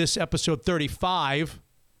listen to this episode 35,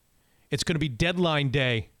 it's going to be deadline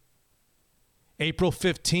day. April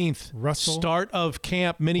 15th, start of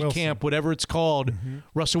camp, mini camp, whatever it's called.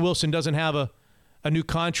 Russell Wilson doesn't have a new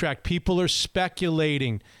contract. People are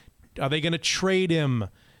speculating. Are they going to trade him?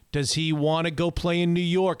 Does he want to go play in New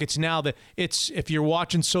York? If you're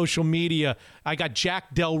watching social media, I got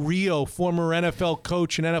Jack Del Rio, former NFL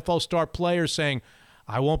coach and NFL star player, saying,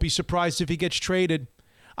 I won't be surprised if he gets traded.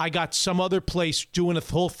 I got some other place doing a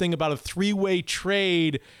whole thing about a 3-way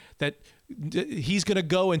trade that he's going to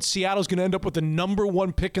go and Seattle's going to end up with the number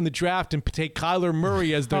 1 pick in the draft and take Kyler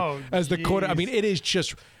Murray as the quarter. I mean, it is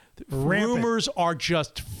just rumors are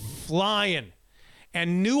just flying.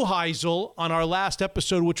 And Neuheisel on our last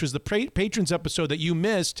episode, which was the Patrons episode that you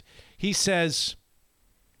missed, he says,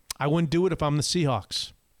 I wouldn't do it if I'm the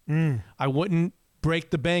Seahawks. I wouldn't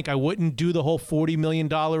break the bank. I wouldn't do the whole $40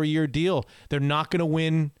 million a year deal. They're not going to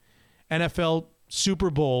win NFL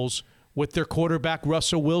Super Bowls with their quarterback,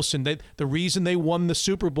 Russell Wilson. The reason they won the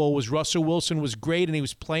Super Bowl was Russell Wilson was great, and he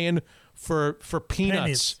was playing for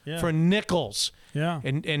peanuts, for nickels. Yeah.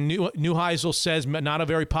 And Neuheisel says, not a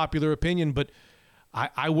very popular opinion, but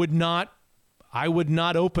I would not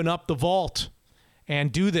open up the vault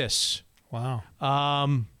and do this. Wow.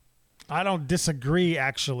 I don't disagree,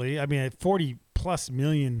 actually. I mean, $40+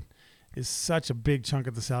 million is such a big chunk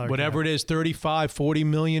of the salary. Whatever it is, $35-40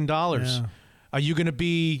 million. Yeah. Are you going to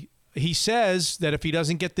be? He says that if he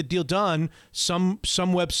doesn't get the deal done, some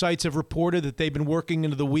websites have reported that they've been working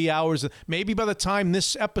into the wee hours. Maybe by the time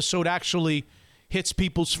this episode actually hits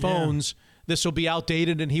people's phones, this will be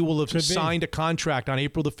outdated and he will have signed a contract on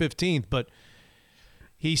April the 15th. But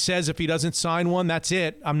he says if he doesn't sign one, that's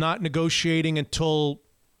it. I'm not negotiating until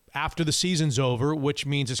after the season's over, which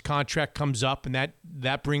means his contract comes up, and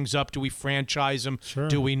that brings up, do we franchise him? Sure.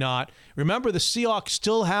 Do we not? Remember, the Seahawks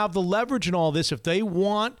still have the leverage in all this. If they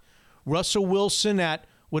want Russell Wilson at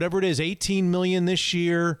whatever it is, $18 million this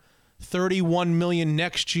year, $31 million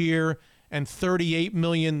next year, and $38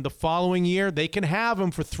 million the following year, they can have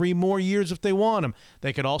him for 3 more years if they want him.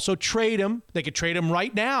 They could also trade him. They could trade him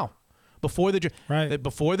right now. Before the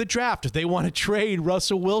draft, if they want to trade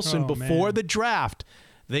Russell Wilson before the draft,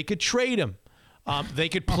 they could trade him. They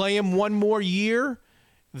could play him 1 more year,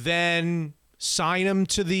 then sign him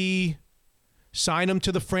to the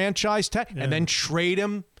franchise tag, and then trade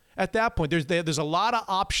him at that point. There's a lot of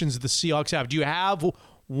options the Seahawks have. Do you have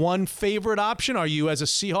one favorite option? Are you, as a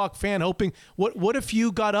Seahawk fan, hoping what if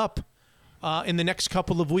you got up in the next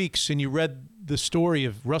couple of weeks and you read the story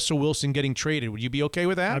of Russell Wilson getting traded? Would you be okay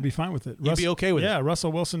with that? I'd be fine with it. You'd be okay with it? Yeah,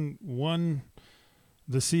 Russell Wilson won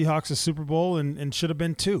the Seahawks a Super Bowl and should have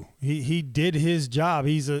been 2. He did his job.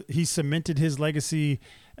 He cemented his legacy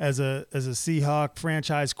as a Seahawk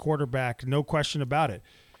franchise quarterback, no question about it.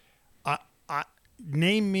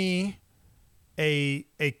 Name me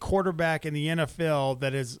a quarterback in the NFL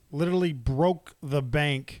that has literally broke the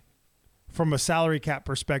bank from a salary cap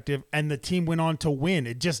perspective, and the team went on to win.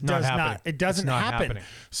 It just does not. It doesn't happen. Happening.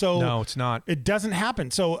 So no, it's not. It doesn't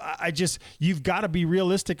happen. So you've got to be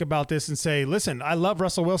realistic about this and say, listen, I love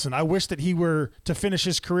Russell Wilson. I wish that he were to finish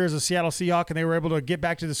his career as a Seattle Seahawk and they were able to get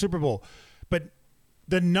back to the Super Bowl. But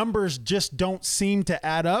the numbers just don't seem to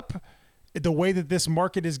add up the way that this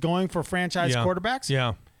market is going for franchise quarterbacks.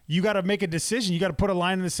 Yeah. You got to make a decision. You got to put a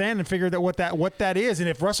line in the sand and figure out what that is. And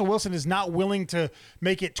if Russell Wilson is not willing to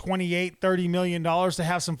make it $28-30 million to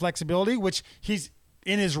have some flexibility, which he's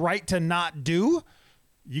in his right to not do,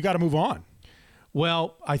 you got to move on.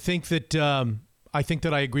 Well, I think that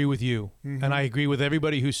I agree with you, and I agree with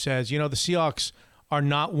everybody who says, the Seahawks are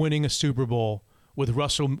not winning a Super Bowl with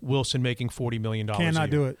Russell Wilson making $40 million. Cannot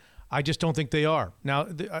do it. I just don't think they are. Now,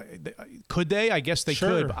 could they? I guess they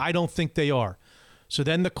could, but I don't think they are. So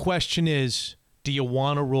then the question is, do you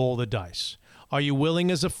want to roll the dice? Are you willing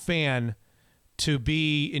as a fan to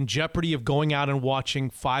be in jeopardy of going out and watching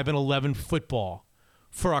 5-11 football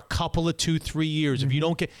for a couple of 2-3 years? If you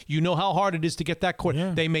don't get, how hard it is to get that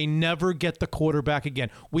quarterback. They may never get the quarterback again.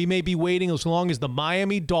 We may be waiting as long as the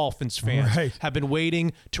Miami Dolphins fans have been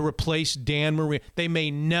waiting to replace Dan Marino. They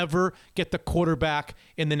may never get the quarterback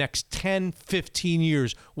in the next 10-15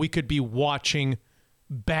 years. We could be watching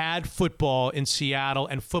bad football in Seattle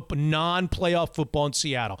and non-playoff football in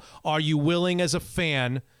Seattle. Are you willing as a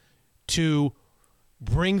fan to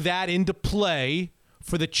bring that into play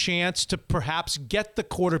for the chance to perhaps get the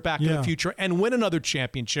quarterback in the future and win another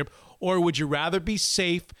championship? Or would you rather be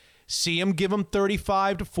safe, see him give him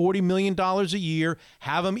 $35-40 million a year,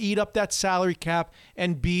 have him eat up that salary cap,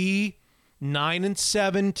 and be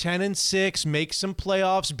 9-7, 10-6, make some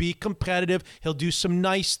playoffs, be competitive. He'll do some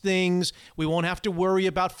nice things. We won't have to worry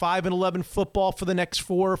about 5-11 football for the next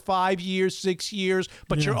 4 or 5 years, 6 years,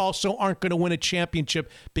 but you also aren't going to win a championship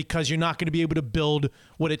because you're not going to be able to build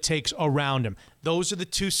what it takes around him. Those are the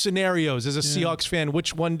 2 scenarios. As a Seahawks fan,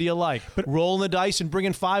 which one do you like? But rolling the dice and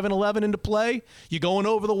bringing 5-11 into play? You going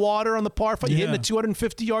over the water on the par 5? You hitting a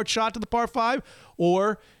 250-yard shot to the par 5?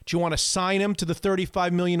 Or do you want to sign him to the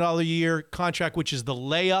 $35 million a year contract, which is the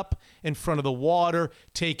layup in front of the water,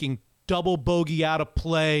 taking double bogey out of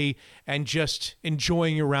play, and just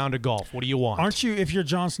enjoying your round of golf? What do you want? Aren't you, if you're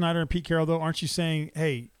John Snyder and Pete Carroll, though, aren't you saying,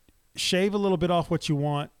 hey, shave a little bit off what you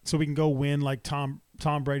want so we can go win like Tom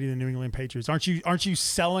Brady, the New England Patriots? Aren't you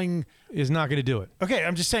selling? Is not going to do it. Okay,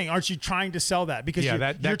 I'm just saying, aren't you trying to sell that? Because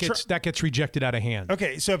that gets rejected out of hand.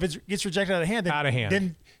 Okay, so if it gets rejected out of hand,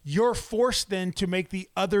 then you're forced then to make the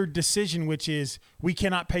other decision, which is we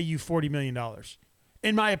cannot pay you $40 million.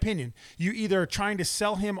 In my opinion, you either are trying to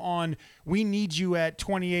sell him on we need you at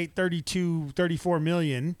 28, 32, 34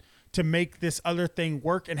 million to make this other thing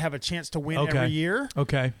work and have a chance to win every year.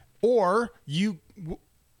 Okay. Or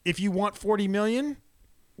if you want $40 million,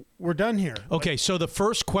 we're done here. Okay, so the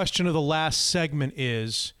first question of the last segment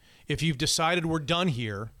is, if you've decided we're done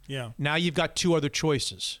here, now you've got two other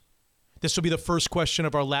choices. This will be the first question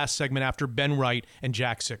of our last segment after Ben Wright and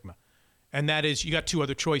Jack Sikma. And that is, you got two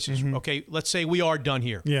other choices. Okay, let's say we are done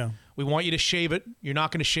here. Yeah. We want you to shave it. You're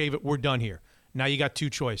not going to shave it. We're done here. Now you got two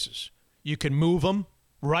choices. You can move him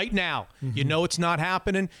right now. You know it's not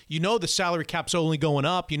happening. You know the salary cap's only going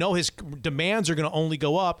up. You know his demands are going to only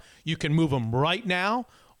go up. You can move him right now,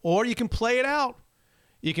 or you can play it out.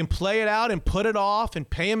 You can play it out and put it off and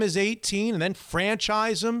pay him his 18 and then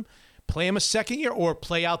franchise him, play him a second year, or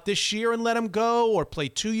play out this year and let him go, or play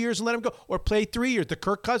 2 years and let him go, or play 3 years, the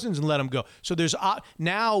Kirk Cousins, and let him go. So there's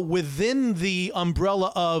now within the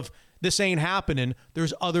umbrella of this ain't happening,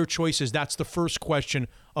 there's other choices. That's the first question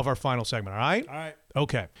of our final segment, all right? All right.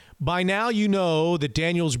 Okay. By now you know that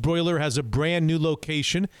Daniel's Broiler has a brand new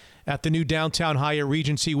location at the new downtown Hyatt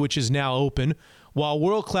Regency, which is now open. While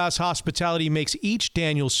world-class hospitality makes each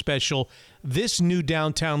Daniel's special, this new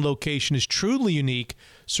downtown location is truly unique,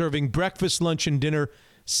 serving breakfast, lunch, and dinner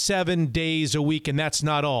 7 days a week, and that's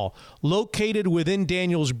not all. Located within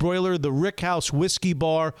Daniel's Broiler, the Rick House Whiskey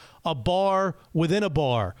Bar, a bar within a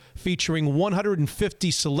bar, featuring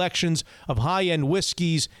 150 selections of high-end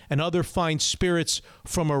whiskeys and other fine spirits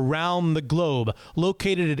from around the globe.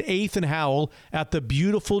 Located at 8th and Howell at the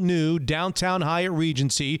beautiful new downtown Hyatt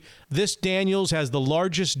Regency, this Daniel's has the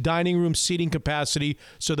largest dining room seating capacity,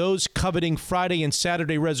 so those coveting Friday and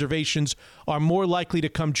Saturday reservations are more likely to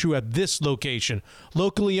come true at this location.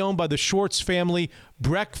 Locally owned by the Schwartz family,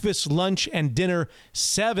 breakfast, lunch, and dinner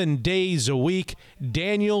 7 days a week.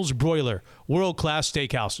 Daniel's Broiler, world-class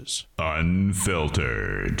steakhouses.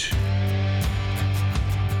 Unfiltered.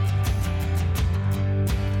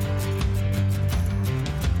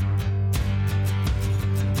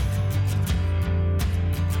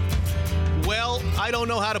 Well, I don't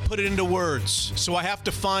know how to put it into words, so I have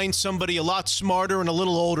to find somebody a lot smarter and a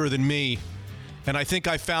little older than me. And I think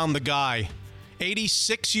I found the guy.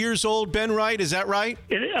 86 years old, Ben Wright, is that right?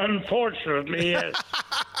 Unfortunately, yes.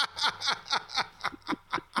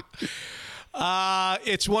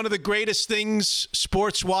 It's one of the greatest things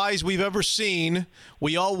sports-wise we've ever seen.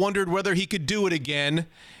 We all wondered whether he could do it again,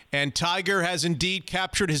 and Tiger has indeed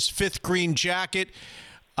captured his fifth green jacket.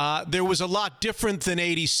 There was a lot different than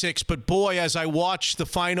 86, but boy, as I watched the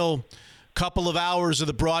final couple of hours of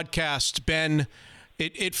the broadcast, Ben,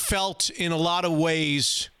 it felt in a lot of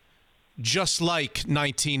ways just like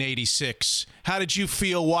 1986. How did you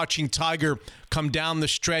feel watching Tiger come down the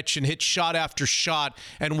stretch and hit shot after shot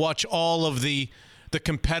and watch all of the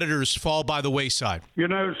competitors fall by the wayside? You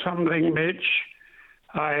know something, Mitch?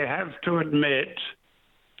 I have to admit,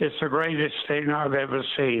 it's the greatest thing I've ever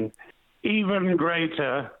seen. Even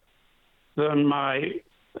greater than my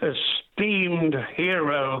esteemed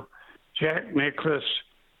hero, Jack Nicklaus.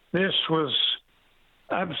 This was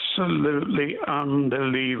absolutely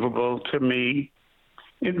unbelievable to me.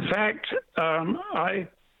 In fact, I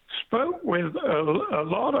spoke with a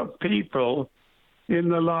lot of people in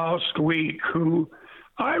the last week who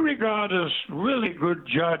I regard as really good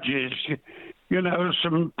judges, you know,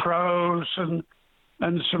 some pros and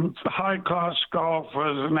some high-class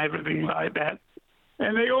golfers and everything like that.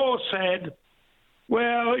 And they all said,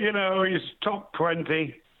 well, you know, he's top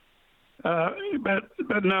 20,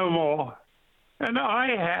 but no more. And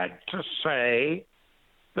I had to say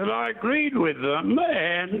that I agreed with them,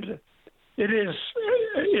 and it is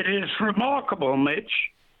remarkable, Mitch.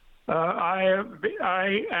 I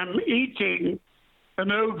am eating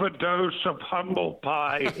an overdose of humble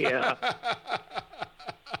pie here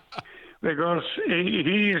because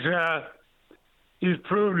he's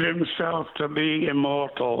proved himself to be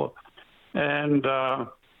immortal, and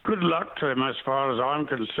good luck to him as far as I'm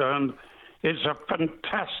concerned. It's a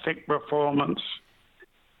fantastic performance.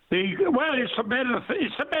 It's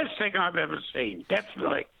the best thing I've ever seen,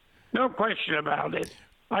 definitely. No question about it.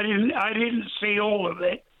 I didn't see all of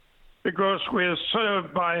it because we're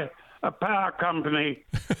served by a power company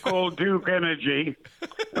called Duke Energy.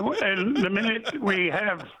 And the minute we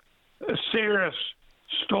have a serious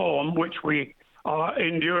storm, which we are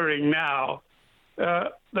enduring now,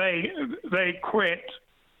 they quit.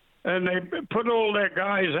 And they put all their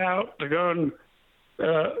guys out to go and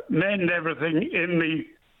mend everything in the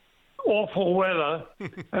awful weather.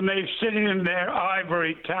 And they sit in their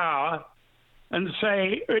ivory tower and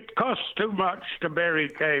say, it costs too much to bury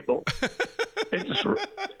cable. It's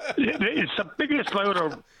the biggest load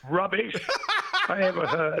of rubbish I ever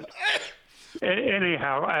heard.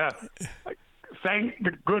 Anyhow, thank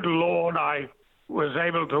the good Lord I was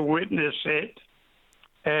able to witness it.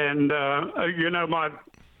 And,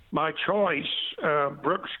 my choice,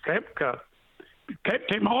 Brooks Koepka,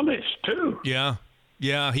 kept him honest, too.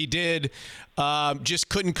 Yeah, he did. Just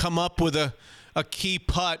couldn't come up with a key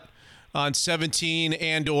putt on 17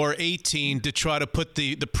 and or 18 to try to put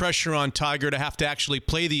the pressure on Tiger to have to actually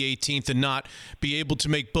play the 18th and not be able to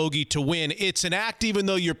make bogey to win. It's an act, even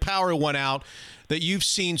though your power went out, that you've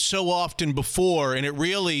seen so often before, and it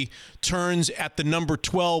really turns at the number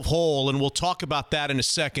 12 hole, and we'll talk about that in a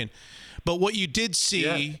second. But what you did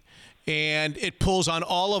see, and it pulls on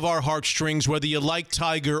all of our heartstrings, whether you like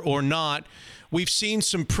Tiger or not, we've seen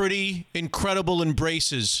some pretty incredible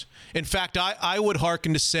embraces. In fact, I would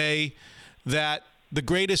hearken to say that the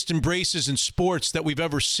greatest embraces in sports that we've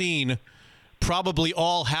ever seen probably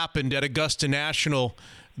all happened at Augusta National.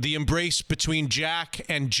 The embrace between Jack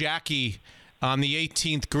and Jackie on the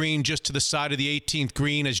 18th green, just to the side of the 18th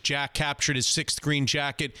green, as Jack captured his 6th green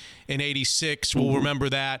jacket in '86. We'll remember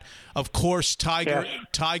that. Of course, Tiger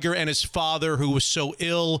and his father, who was so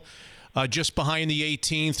ill, just behind the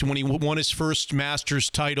 18th when he won his first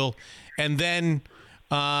Masters title. And then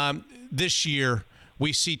this year,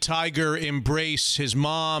 we see Tiger embrace his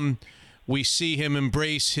mom. We see him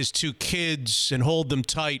embrace his 2 kids and hold them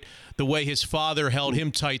tight the way his father held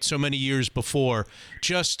him tight so many years before.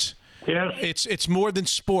 It's more than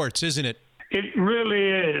sports, isn't it? It really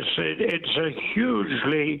is. It's a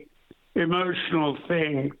hugely emotional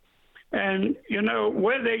thing. And,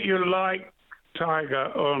 whether you like Tiger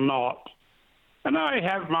or not, and I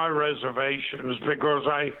have my reservations because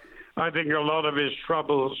I think a lot of his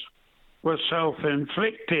troubles were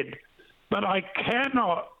self-inflicted, but I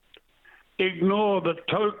cannot ignore the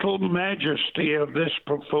total majesty of this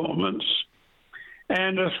performance.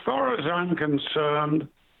 And as far as I'm concerned,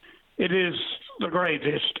 it is the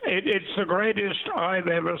greatest. It's the greatest I've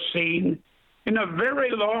ever seen in a very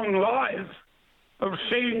long life of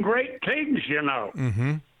seeing great things,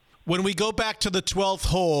 Mm-hmm. When we go back to the 12th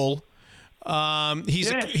hole,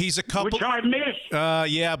 he's a couple. Which I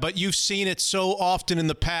missed. But you've seen it so often in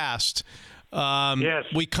the past.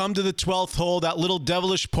 We come to the 12th hole, that little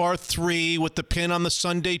devilish par 3 with the pin on the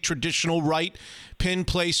Sunday traditional right pin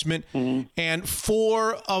placement, and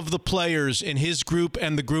 4 of the players in his group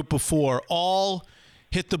and the group before all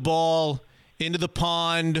hit the ball into the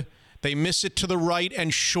pond. They miss it to the right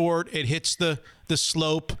and short. It hits the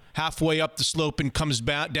slope, halfway up the slope, and comes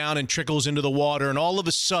back down and trickles into the water. And all of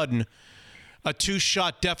a sudden, a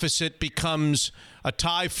 2-shot deficit becomes a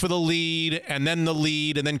tie for the lead, and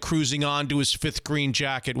then cruising on to his 5th green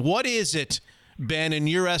jacket. What is it, Ben, in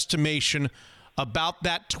your estimation, about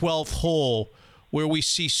that 12th hole where we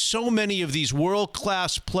see so many of these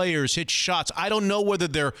world-class players hit shots? I don't know whether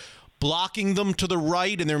they're blocking them to the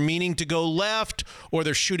right and they're meaning to go left, or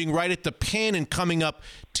they're shooting right at the pin and coming up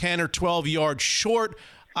 10 or 12 yards short.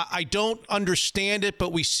 I don't understand it,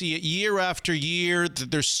 but we see it year after year.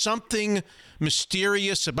 There's something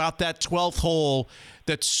mysterious about that 12th hole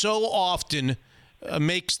that so often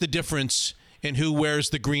makes the difference in who wears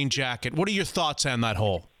the green jacket. What are your thoughts on that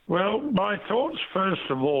hole? Well, my thoughts, first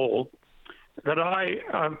of all, that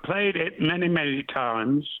I've played it many, many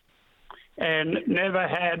times and never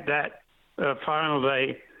had that final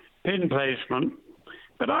day pin placement,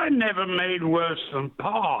 but I never made worse than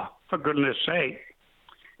par, for goodness sake.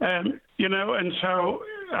 And so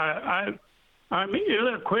I'm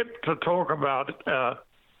ill-equipped to talk about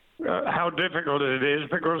how difficult it is,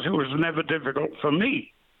 because it was never difficult for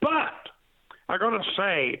me. But I got to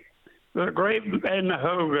say, the great Ben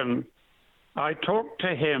Hogan, I talked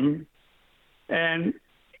to him, and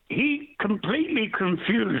he completely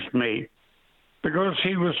confused me, because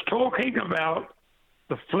he was talking about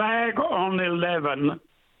the flag on 11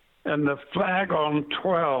 and the flag on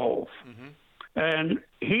 12. Mm-hmm. And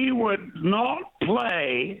he would not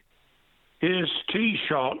play his tee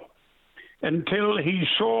shot until he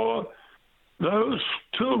saw those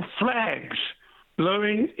 2 flags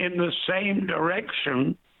blowing in the same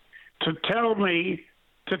direction to tell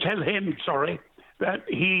him, that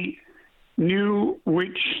he knew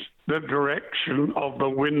which the direction of the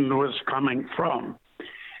wind was coming from.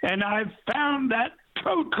 And I found that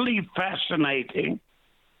totally fascinating.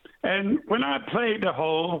 And when I played the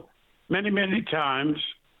hole many, many times,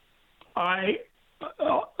 I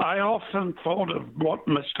often thought of what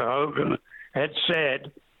Mr. Hogan had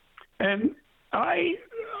said, and I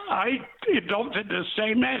adopted the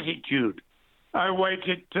same attitude. I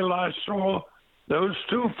waited till I saw those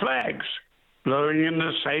 2 flags blowing in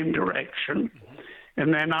the same direction,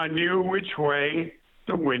 and then I knew which way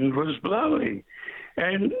the wind was blowing.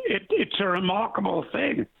 And it's a remarkable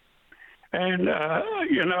thing. And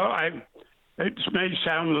it may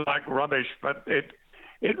sound like rubbish, but it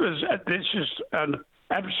was. This is an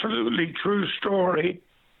absolutely true story,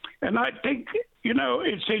 and I think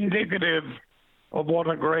it's indicative of what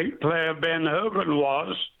a great player Ben Hogan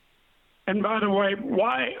was. And by the way,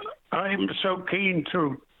 why I'm so keen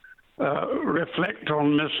to reflect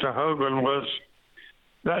on Mr. Hogan was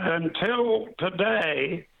that until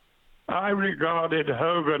today, I regarded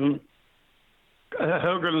Hogan's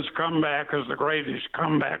comeback as the greatest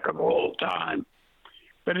comeback of all time.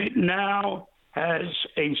 But it now has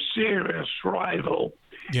a serious rival.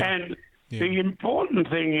 Yeah. And the important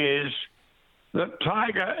thing is that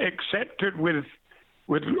Tiger accepted with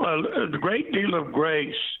a great deal of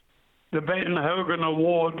grace the Ben Hogan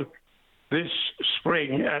Award this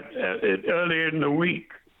spring, earlier in the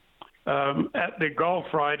week, at the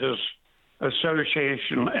Golf Writers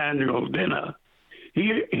Association annual dinner.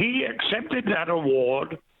 He accepted that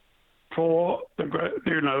award for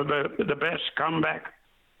the best comeback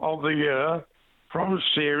of the year from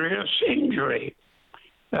serious injury.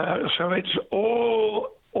 So it's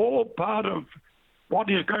all part of what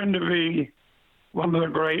is going to be one of the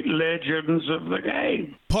great legends of the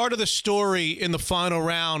game. Part of the story in the final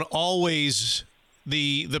round, always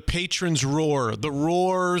the patrons' roar, the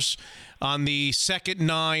roars on the second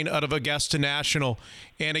 9 out of Augusta National.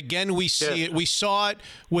 And again, we see it. We saw it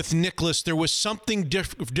with Nicklaus. There was something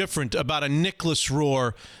different about a Nicklaus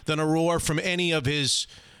roar than a roar from any of his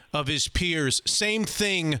peers. Same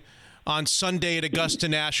thing on Sunday at Augusta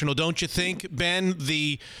National, don't you think, Ben?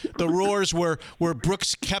 The roars where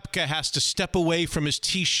Brooks Koepka has to step away from his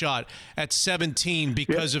tee shot at 17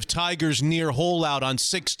 because of Tiger's near hole out on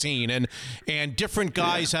 16, and different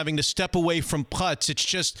guys having to step away from putts. It's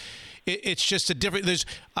just a different.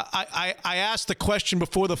 I asked the question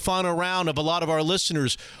before the final round of a lot of our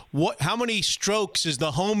listeners: how many strokes is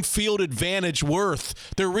the home field advantage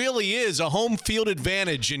worth? There really is a home field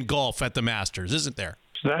advantage in golf at the Masters, isn't there?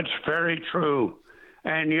 That's very true.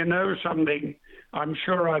 And you know something, I'm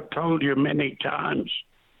sure I've told you many times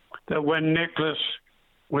that when Nicklaus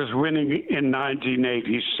was winning in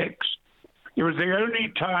 1986, it was the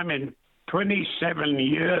only time in 27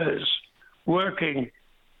 years working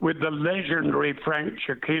with the legendary Frank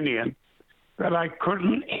Chirkinian that I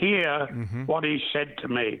couldn't hear what he said to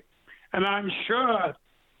me. And I'm sure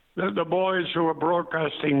that the boys who are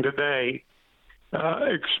broadcasting today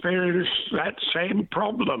experience that same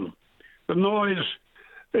problem. The noise,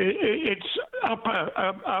 it's up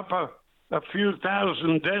a few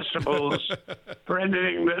thousand decibels for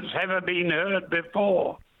anything that's ever been heard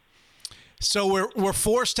before. So we're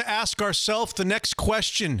forced to ask ourselves the next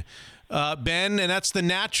question, Ben, and that's the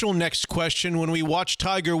natural next question. When we watch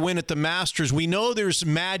Tiger win at the Masters, we know there's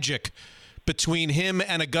magic between him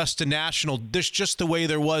and Augusta National. This just the way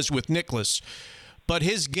there was with Nicklaus. But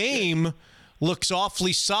his game looks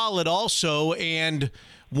awfully solid also, and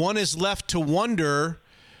one is left to wonder,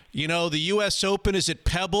 the U.S. Open is at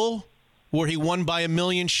Pebble, where he won by 1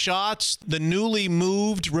 million shots. The newly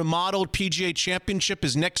remodeled PGA Championship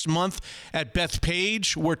is next month at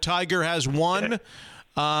Bethpage, where Tiger has won.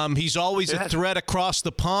 He's always a threat across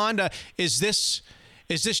the pond. Is this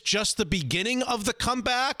just the beginning of the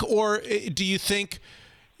comeback, or do you think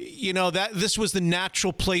that this was the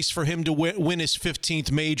natural place for him to win his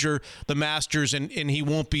 15th major, the Masters, and he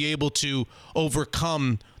won't be able to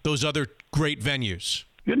overcome those other great venues?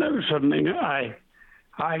 You know something?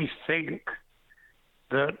 I think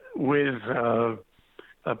that with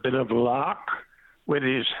a bit of luck, with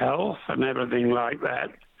his health and everything like that,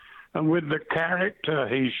 and with the character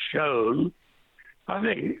he's shown, I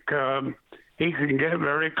think he can get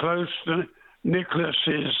very close to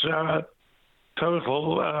Nicklaus's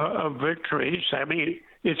total of victories. I mean,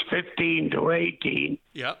 it's 15 to 18.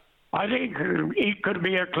 Yep. I think it could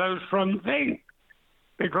be a close run thing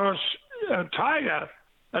because Tiger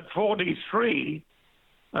at 43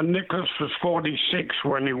 and Nicklaus was 46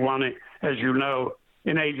 when he won it, as you know,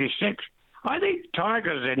 in 86. I think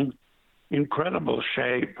Tiger's in incredible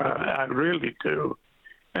shape. I really do.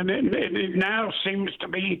 And it now seems to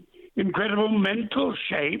be incredible mental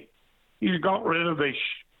shape. He's got rid of the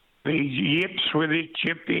yips with his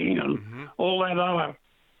chipping and all that other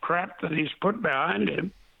crap that he's put behind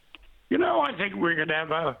him. I think we could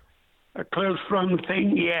have a close run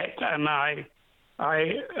thing yet. And I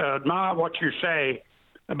admire what you say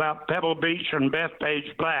about Pebble Beach and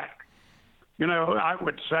Bethpage Black. I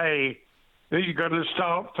would say he's going to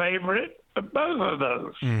start favorite at both of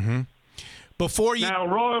those. Mm-hmm. Before you now,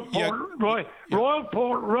 Royal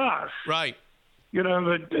Port Rush, right?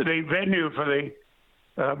 The venue for the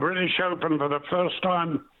British Open for the first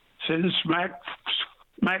time since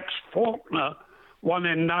Max Faulkner won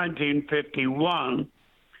in 1951.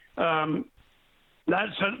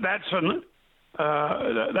 That's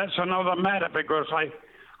another matter, because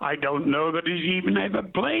I don't know that he's even ever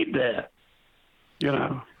played there.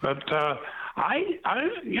 But I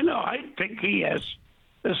think he has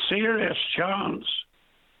a serious chance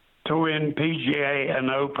to win PGA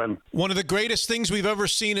and Open. One of the greatest things we've ever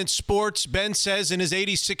seen in sports. Ben says in his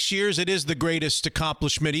 86 years, it is the greatest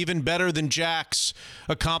accomplishment, even better than Jack's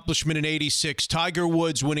accomplishment in 86. Tiger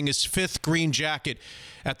Woods winning his 5th green jacket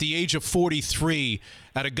at the age of 43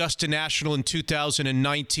 at Augusta National in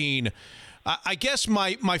 2019. I guess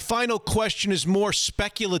my final question is more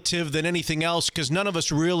speculative than anything else, because none of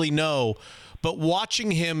us really know. But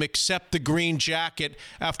watching him accept the green jacket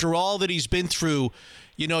after all that he's been through,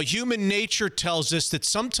 human nature tells us that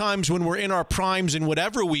sometimes when we're in our primes in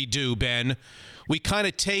whatever we do, Ben, we kind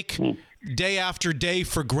of take day after day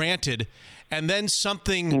for granted, and then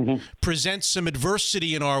something presents some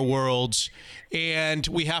adversity in our worlds, and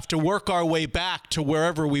we have to work our way back to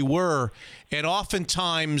wherever we were. And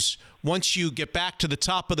oftentimes, once you get back to the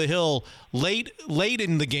top of the hill late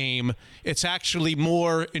in the game, it's actually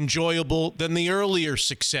more enjoyable than the earlier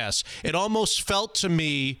success. It almost felt to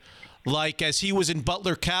me like, as he was in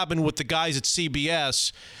Butler Cabin with the guys at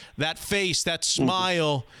CBS, that face, that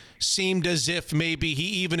smile seemed as if maybe he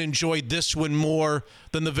even enjoyed this one more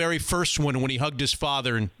than the very first one when he hugged his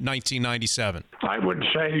father in 1997. I would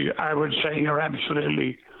say you're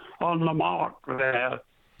absolutely on the mark there.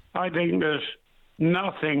 I think there's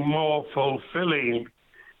nothing more fulfilling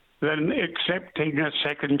than accepting a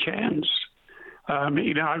second chance.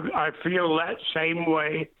 I feel that same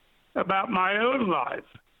way about my own life.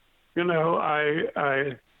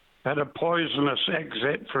 I had a poisonous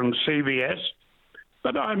exit from CBS,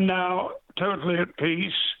 but I'm now totally at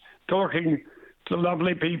peace talking to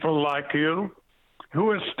lovely people like you who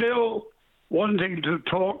are still wanting to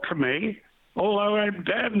talk to me, although I'm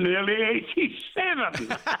damn nearly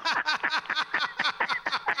 87.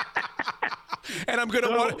 And I'm going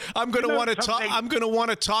to want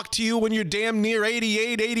to talk to you when you're damn near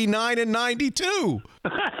 88, 89, and 92.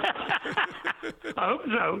 I hope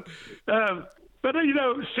so. But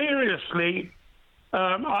seriously,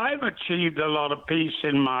 I've achieved a lot of peace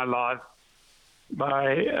in my life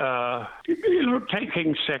by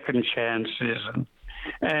taking second chances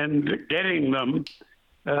and getting them,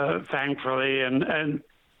 thankfully. And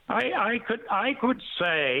I could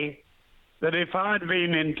say that if I'd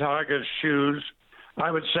been in Tiger's shoes, I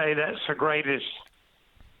would say that's the greatest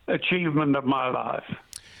achievement of my life.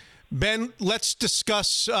 Ben, let's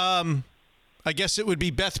discuss. I guess it would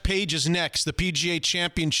be Bethpage's next, the PGA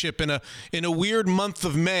Championship in a weird month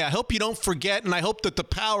of May. I hope you don't forget, and I hope that the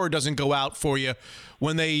power doesn't go out for you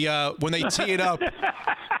when they tee it up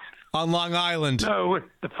on Long Island. No,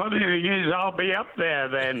 the funny thing is, I'll be up there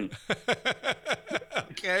then.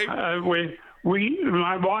 Okay.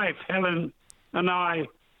 My wife Helen and I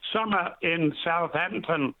summer in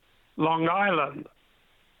Southampton, Long Island,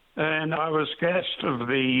 and I was guest of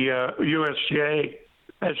the USGA,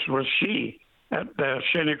 as was she, at the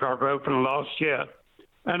Shinnecock Open last year,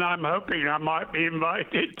 and I'm hoping I might be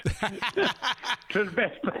invited to the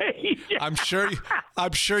Bethpage.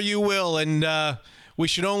 I'm sure you will, and we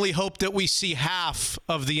should only hope that we see half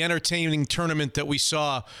of the entertaining tournament that we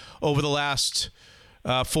saw over the last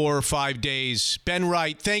 4 or 5 days. Ben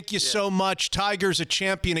Wright, thank you so much. Tiger's a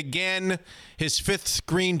champion again. His 5th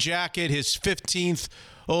green jacket, his 15th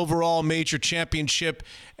overall major championship,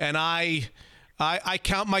 and I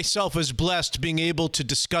count myself as blessed being able to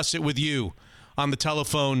discuss it with you on the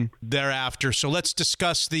telephone thereafter. So let's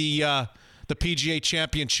discuss the PGA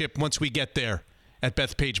Championship once we get there at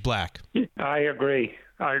Bethpage Black. I agree.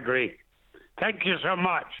 Thank you so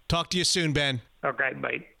much. Talk to you soon, Ben. Okay,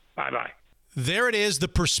 mate. Bye-bye. There it is, the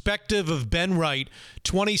perspective of Ben Wright,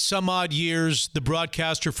 20-some-odd years, the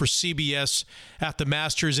broadcaster for CBS at the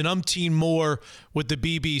Masters, and umpteen more with the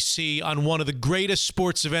BBC on one of the greatest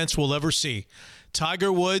sports events we'll ever see.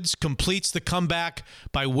 Tiger Woods completes the comeback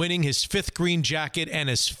by winning his 5th green jacket and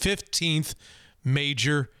his 15th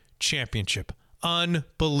major championship.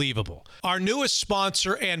 Unbelievable. Our newest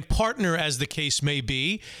sponsor and partner, as the case may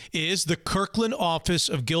be, is the Kirkland office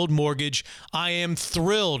of Guild Mortgage. I am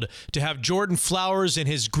thrilled to have Jordan Flowers and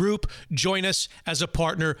his group join us as a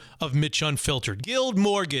partner of Mitch Unfiltered. Guild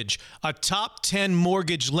Mortgage, a top 10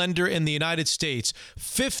 mortgage lender in the United States,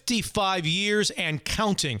 55 years and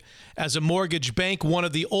counting as a mortgage bank, one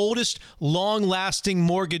of the oldest, long-lasting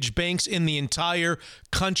mortgage banks in the entire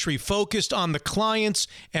country, focused on the clients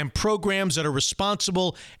and programs that are responsible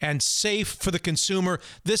responsible and safe for the consumer.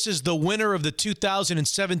 This is the winner of the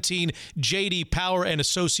 2017 J.D. Power and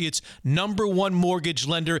Associates #1 mortgage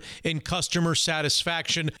lender in customer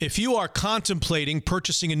satisfaction. If you are contemplating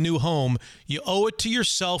purchasing a new home, you owe it to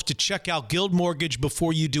yourself to check out Guild Mortgage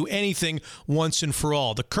before you do anything once and for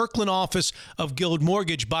all. The Kirkland office of Guild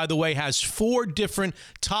Mortgage, by the way, has 4 different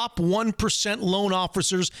top 1% loan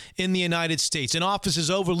officers in the United States. An office is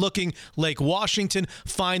overlooking Lake Washington.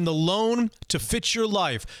 Find the loan to fit your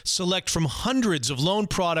life. Select from hundreds of loan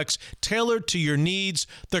products tailored to your needs.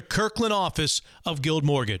 The Kirkland office of Guild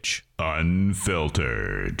Mortgage.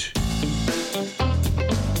 Unfiltered.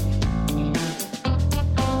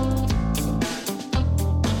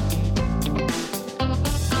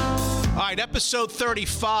 All right, episode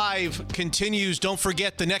 35 continues. Don't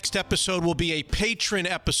forget, the next episode will be a patron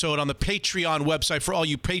episode on the Patreon website for all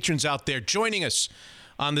you patrons out there. Joining us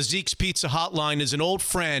on the Zeke's Pizza Hotline is an old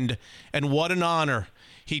friend, and what an honor.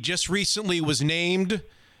 He just recently was named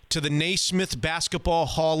to the Naismith Basketball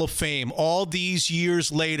Hall of Fame. All these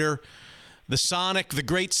years later, the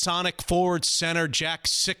great Sonic forward center, Jack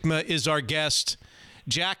Sikma, is our guest.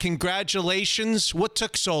 Jack, congratulations. What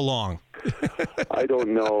took so long? I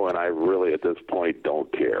don't know, and I really, at this point,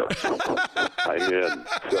 don't care. I'm in.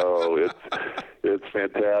 So it's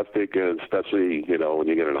fantastic, and especially, when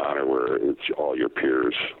you get an honor where it's all your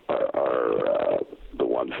peers are the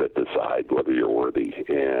ones that decide whether you're worthy.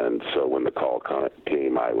 And so when the call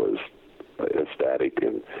came, I was ecstatic,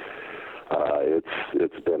 and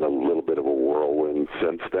it's been a little bit of a whirlwind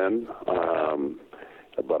since then.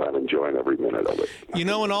 But I'm enjoying every minute of it.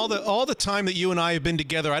 And all the time that you and I have been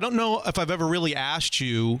together, I don't know if I've ever really asked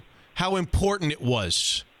you how important it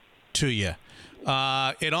was to you.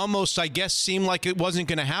 It almost, I guess, seemed like it wasn't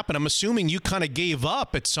going to happen. I'm assuming you kind of gave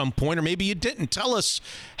up at some point, or maybe you didn't. Tell us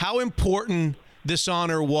how important this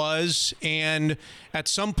honor was, and at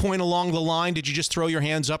some point along the line, did you just throw your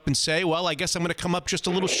hands up and say, well, I guess I'm going to come up just a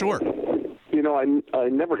little short? I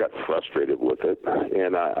never got frustrated with it,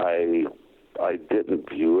 and I didn't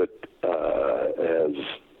view it as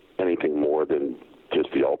anything more than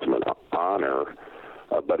just the ultimate honor,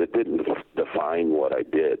 but it didn't define what I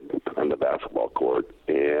did on the basketball court.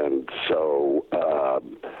 And so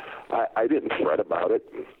I didn't fret about it.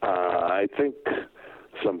 I think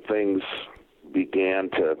some things began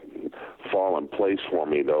to fall in place for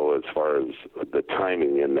me, though, as far as the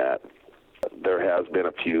timing in that. There has been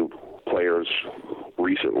a few players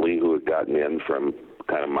recently who have gotten in from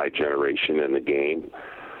kind of my generation in the game.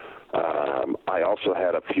 I also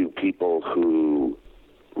had a few people who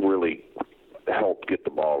really helped get the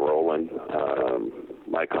ball rolling.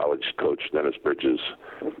 My college coach, Dennis Bridges,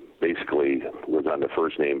 basically was on the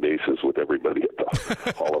first-name basis with everybody at the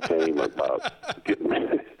Hall of Fame about getting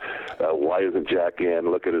why isn't Jack in?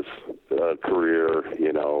 Look at his career,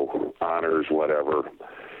 honors, whatever.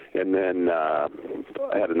 And then I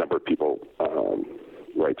had a number of people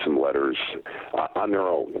write some letters on their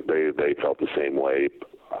own. They felt the same way.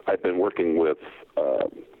 I've been working with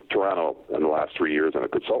Toronto in the last 3 years on a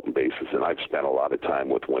consultant basis, and I've spent a lot of time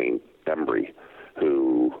with Wayne Embry,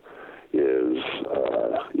 who is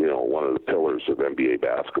one of the pillars of NBA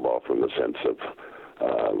basketball from the sense of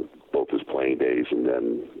both his playing days and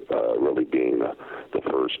then really being the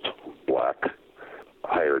first black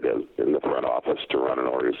hired in the front office to run an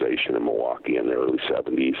organization in Milwaukee in the early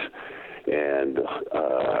 70s. And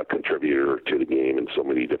a contributor to the game in so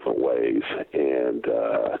many different ways. And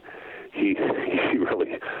he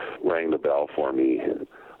really rang the bell for me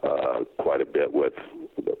quite a bit with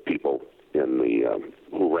the people in the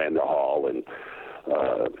who ran the hall, and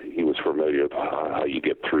he was familiar with how you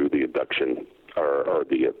get through the induction or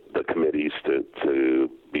the committees to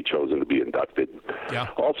be chosen to be inducted. Yeah.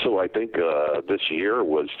 Also, I think this year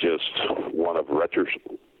was just one of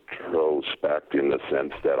retrospect in the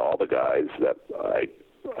sense that all the guys that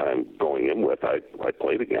I'm going in with, I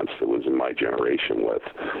played against. It was in my generation with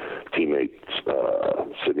teammates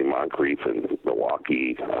Sidney Moncrief in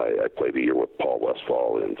Milwaukee. I played a year with Paul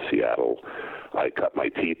Westphal in Seattle. I cut my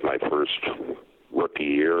teeth my first rookie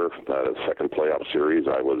year, second playoff series.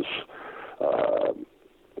 I was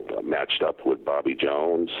matched up with Bobby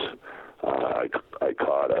Jones. I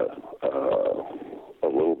caught a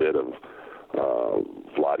little bit of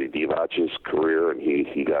Vlade Divac's career, and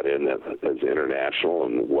he got in as international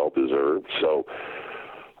and well-deserved. So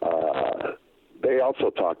they also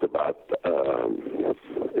talked about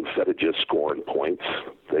instead of just scoring points,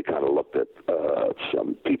 they kind of looked at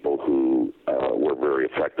some people who were very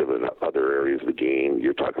effective in other areas of the game.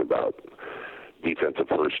 You're talking about defensive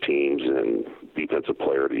first teams and defensive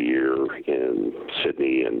player of the year in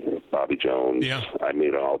Sydney and Bobby Jones. Yeah. I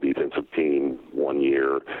made an all defensive team one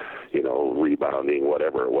year, rebounding,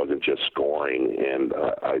 whatever. It wasn't just scoring. And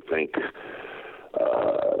I think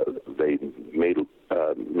they made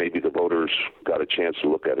maybe the voters got a chance to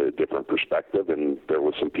look at it a different perspective, and there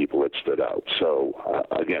were some people that stood out. So,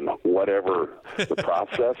 again, whatever the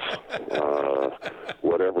process,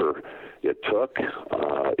 whatever it took,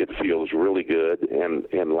 it feels really good.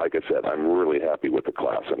 And like I said, I'm really happy with the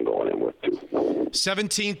class I'm going in with, too.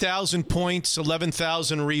 17,000 points,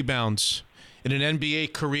 11,000 rebounds in an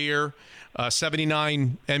NBA career.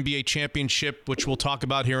 79 NBA championship, which we'll talk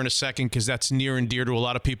about here in a second because that's near and dear to a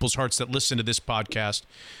lot of people's hearts that listen to this podcast.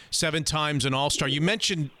 7 times an All-Star. You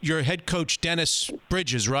mentioned your head coach, Dennis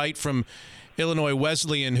Bridges, right, from Illinois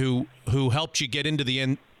Wesleyan, who helped you get into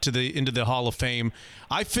the Hall of Fame.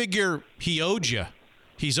 I figure he owed you.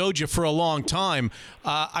 He's owed you for a long time.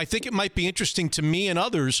 I think it might be interesting to me and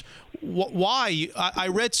others why. I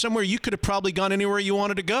read somewhere you could have probably gone anywhere you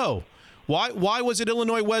wanted to go. Why was it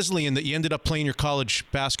Illinois Wesleyan that you ended up playing your college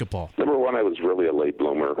basketball? Number one, I was really a late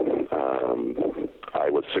bloomer. I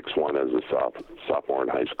was 6'1" as a sophomore in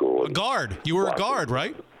high school. A guard. You were a guard,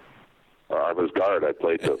 right? I was guard. I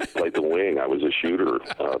played the wing. I was a shooter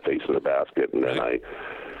facing the basket, and then I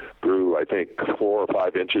grew, I think, 4 or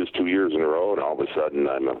 5 inches 2 years in a row, and all of a sudden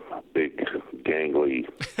I'm a big, gangly,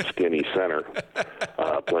 skinny center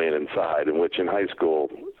playing inside, in which in high school,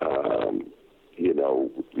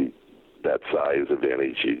 that size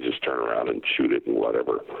advantage, you just turn around and shoot it and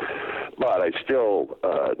whatever. But I still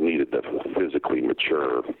needed to physically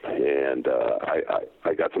mature, and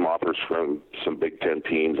I got some offers from some Big Ten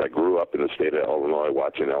teams. I grew up in the state of Illinois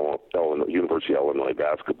watching University of Illinois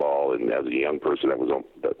basketball, and as a young person, that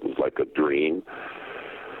was like a dream.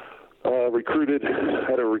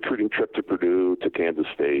 Had a recruiting trip to Purdue, to Kansas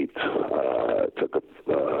State, took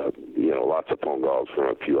lots of phone calls from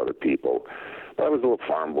a few other people. I was a little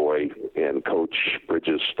farm boy, and Coach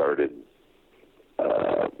Bridges started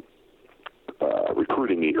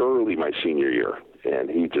recruiting me early my senior year, and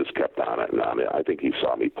he just kept on it and on it. I think he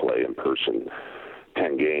saw me play in person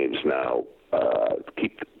 10 games. Now,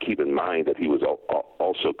 keep in mind that he was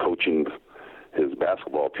also coaching his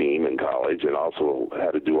basketball team in college and also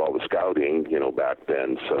had to do all the scouting, back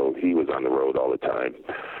then, so he was on the road all the time.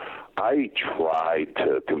 I tried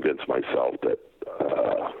to convince myself that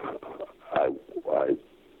I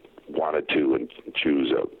wanted to and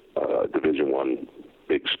choose a Division I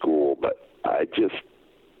big school, but I just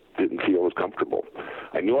didn't feel as comfortable.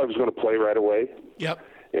 I knew I was going to play right away. Yep.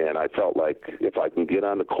 And I felt like if I can get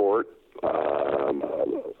on the court,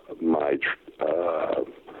 my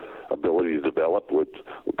ability to develop would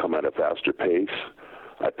come at a faster pace.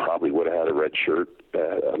 I probably would have had a red shirt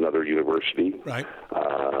at another university. Right.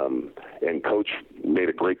 And Coach made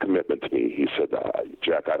a great commitment to me. He said,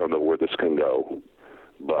 Jack, I don't know where this can go,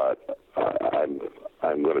 but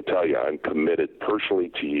I'm going to tell you, I'm committed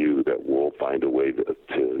personally to you that we'll find a way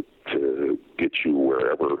to get you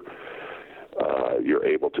wherever you're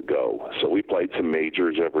able to go. So we played some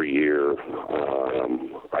majors every year.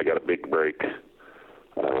 I got a big break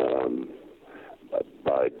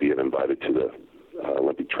by being invited to the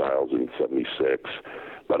Olympic trials in '76,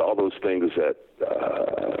 but all those things that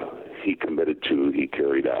he committed to, he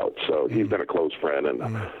carried out. So he's been a close friend and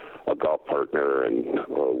a golf partner, and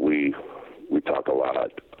we talk a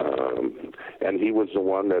lot. And he was the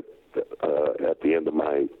one that at the end of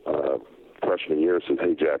my freshman year said,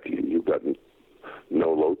 "Hey Jack, you've got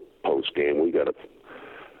no low post game. We got to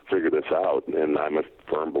figure this out." And I'm a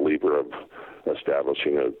firm believer of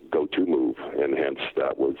establishing a go-to move, and hence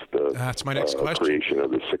that was the That's my next question. Creation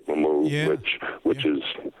of the Sigma move, which is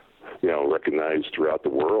recognized throughout the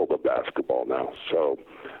world of basketball now. So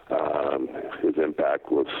his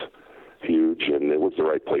impact was huge, and it was the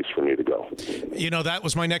right place for me to go. That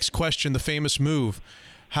was my next question, the famous move.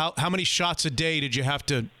 How many shots a day did you have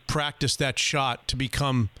to practice that shot to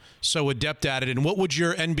become so adept at it? And what would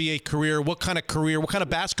your NBA career, what kind of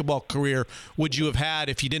basketball career would you have had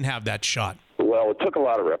if you didn't have that shot? Well, it took a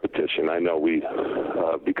lot of repetition. I know we,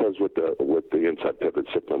 because with the inside pivot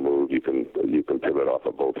Sigma move, you can pivot off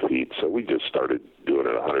of both feet. So we just started doing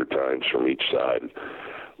it 100 times from each side,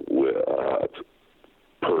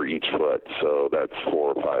 per each foot. So that's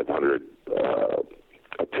 400 or 500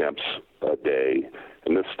 attempts a day.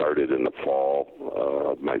 And this started in the fall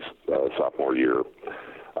of my sophomore year.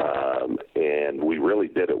 And we really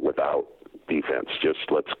did it without defense. Just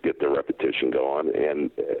let's get the repetition going.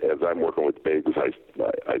 And as I'm working with bigs,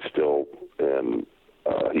 I still am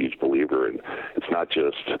a huge believer in it's not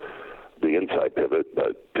just the inside pivot,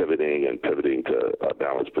 but pivoting to a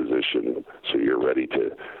balanced position so you're ready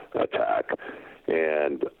to attack.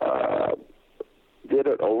 And did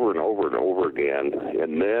it over and over and over again.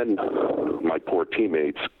 And then my poor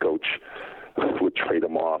teammates, coach would trade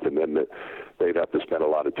them off, and then they'd have to spend a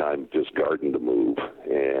lot of time just guarding the move.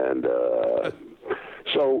 And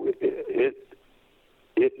so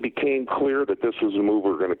it became clear that this was a move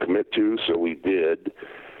we were going to commit to, so we did.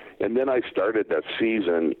 And then I started that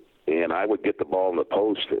season, and I would get the ball in the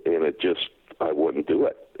post, and I wouldn't do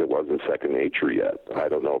it. It wasn't second nature yet. I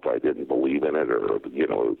don't know if I didn't believe in it or,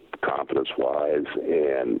 confidence-wise.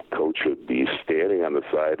 And coach would be standing on the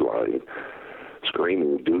sideline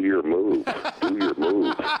screaming, "Do your move, do your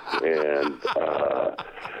move." And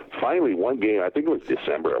finally, one game, I think it was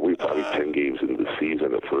December, we were probably 10 games into the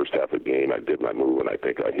season. The first half of the game, I did my move, and I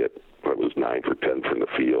think I hit, it was 9 for 10 from the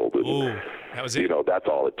field. And, ooh, that was it. That's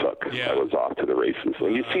all it took. Yeah. I was off to the races.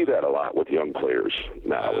 And you see that a lot with young players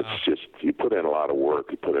now. It's just, you put in a lot of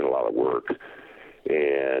work,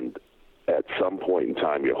 and at some point in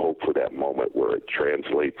time, you hope for that moment where it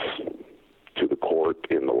translates to the court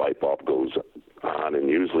and the light bulb goes on. And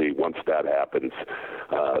usually once that happens,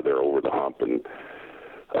 they're over the hump, and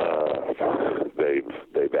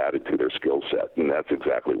they've added to their skill set, and that's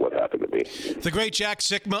exactly what happened to me. The great Jack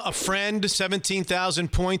Sikma, a friend,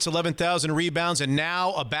 17,000 points, 11,000 rebounds, and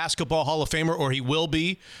now a basketball Hall of Famer, or he will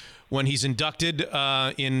be when he's inducted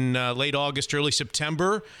in late August, early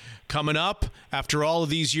September. Coming up, after all of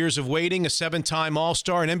these years of waiting, a 7-time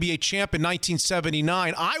All-Star, an NBA champ in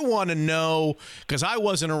 1979. I want to know, because I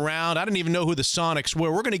wasn't around, I didn't even know who the Sonics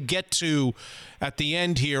were. We're going to get to, at the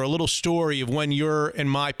end here, a little story of when your and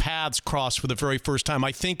my paths crossed for the very first time.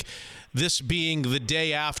 I think this being the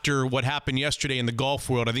day after what happened yesterday in the golf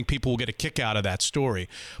world, I think people will get a kick out of that story.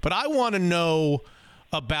 But I want to know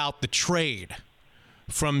about the trade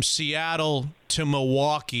from Seattle to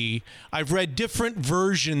Milwaukee. I've read different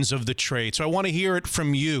versions of the trade, so I want to hear it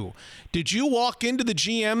from you. Did you walk into the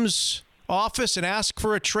GM's office and ask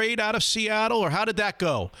for a trade out of Seattle, or how did that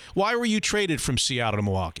go? Why were you traded from Seattle to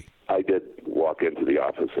Milwaukee? I did walk into the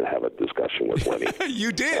office and have a discussion with Lenny.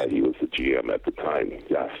 You did? He was the GM at the time.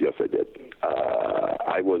 Yes, I did.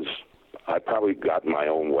 I probably got in my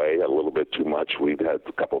own way a little bit too much. We've had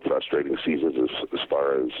a couple of frustrating seasons as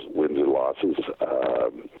far as wins and losses.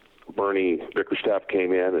 Bernie Bickerstaff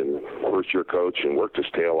came in and first-year coach and worked his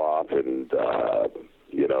tail off, and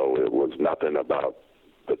it was nothing about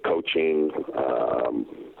the coaching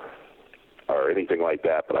or anything like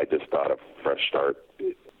that. But I just thought a fresh start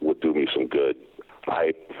would do me some good.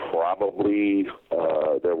 I probably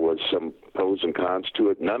there was some pros and cons to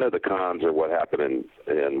it. None of the cons are what happened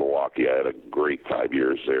in Milwaukee. I had a great 5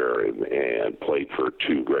 years there and played for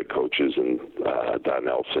 2 great coaches, and Don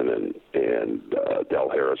Nelson and Del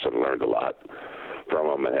Harris, and learned a lot from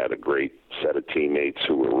them. I had a great set of teammates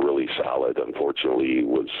who were really solid. Unfortunately,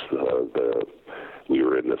 we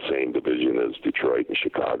were in the same division as Detroit and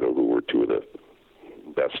Chicago, who were 2 of the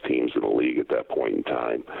best teams in the league at that point in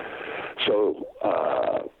time. So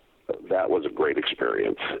that was a great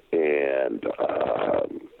experience, and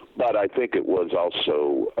but I think it was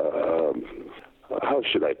also how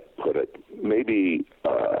should I put it? Maybe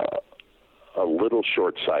a little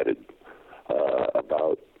short-sighted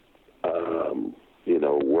about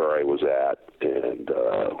where I was at and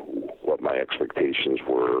what my expectations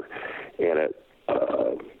were, and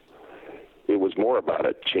it was more about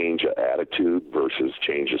a change of attitude versus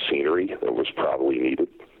change of scenery that was probably needed.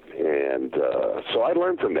 And so I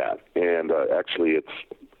learned from that, and actually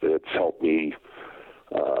it's helped me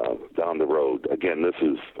down the road. Again,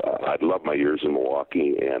 I love my years in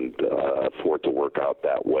Milwaukee, and for it to work out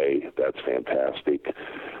that way, that's fantastic.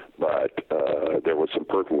 But there was some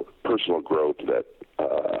personal growth that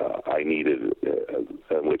I needed,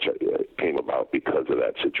 which came about because of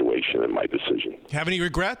that situation and my decision. Have any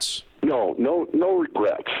regrets? No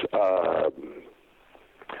regrets.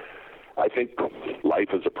 I think life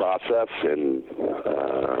is a process, and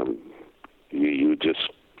you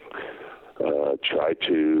just try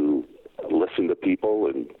to listen to people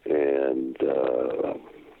and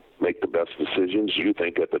make the best decisions you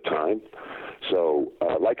think at the time. So,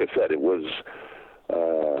 like I said, it was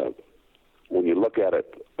when you look at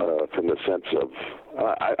it from the sense of,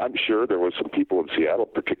 I'm sure there were some people in Seattle,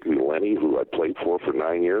 particularly Lenny, who I played for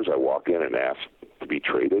 9 years. I walk in and ask to be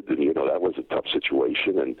traded, and that was a tough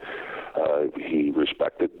situation, and he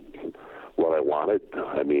respected what I wanted.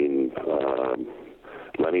 I mean,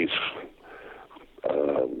 Lenny's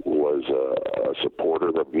was a supporter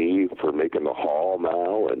of me for making the Hall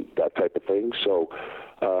now and that type of thing. So,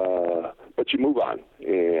 but you move on,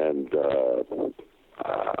 and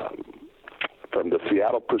from the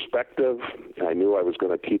Seattle perspective, I knew I was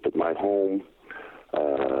going to keep it my home,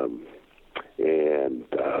 and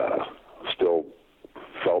still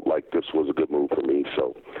felt like this was a good move for me.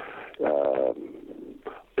 So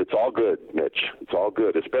it's all good, Mitch. It's all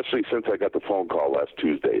good, especially since I got the phone call last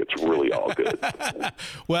Tuesday. It's really all good.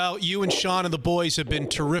 Well, you and Sean and the boys have been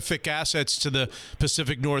terrific assets to the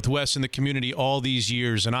Pacific Northwest and the community all these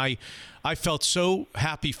years, and I felt so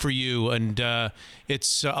happy for you, and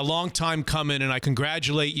it's a long time coming, and I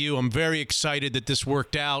congratulate you. I'm very excited that this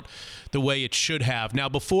worked out the way it should have. Now,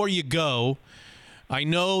 before you go, I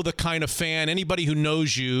know the kind of fan, anybody who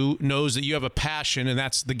knows you knows that you have a passion, and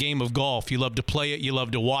that's the game of golf. You love to play it. You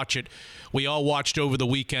love to watch it. We all watched over the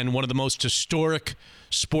weekend one of the most historic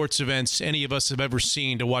sports events any of us have ever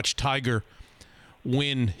seen, to watch Tiger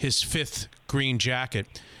win his 5th green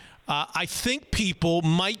jacket. I think people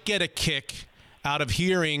might get a kick out of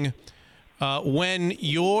hearing when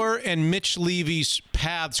your and Mitch Levy's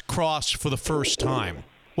paths crossed for the first time.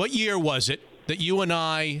 What year was it that you and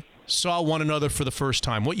I saw one another for the first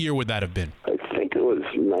time? What year would that have been? I think it was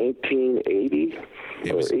 1980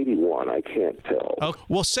 or 81. I can't tell. Oh,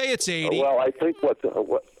 well, say it's 80. Well, I think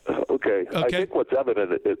okay. I think what's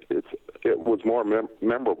evident, it was more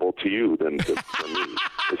memorable to you than for me,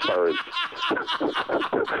 as far as.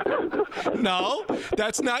 No,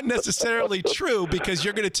 that's not necessarily true, because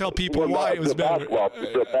you're going to tell people why it was better.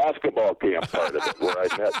 The basketball camp part of it, where I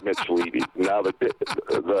met Mitch Levy. Now the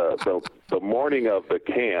morning of the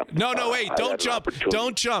camp. No, wait! Don't jump!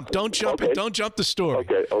 Don't jump! Okay. Don't jump the story.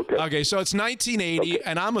 Okay. So it's 1980,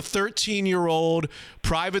 and I'm a 13-year-old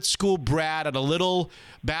private school brat at a little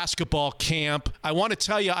basketball camp. I want to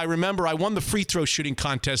tell you, I remember I won the free throw shooting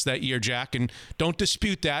contest that year, Jack, and don't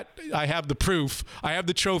dispute that. I have the proof. I have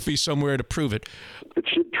the trophy somewhere to prove it. It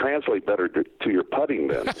should translate better to your putting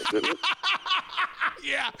then, shouldn't it?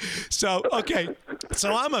 Yeah. So okay.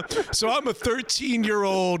 So I'm a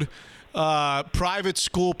 13-year-old private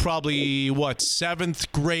school, probably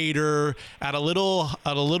 7th grader at a little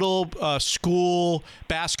school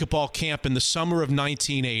basketball camp in the summer of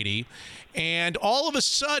 1980, and all of a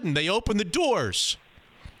sudden they open the doors,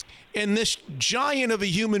 and this giant of a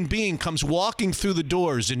human being comes walking through the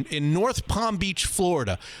doors in North Palm Beach,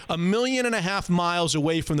 Florida, 1.5 million miles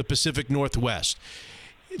away from the Pacific Northwest.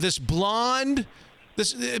 This blonde,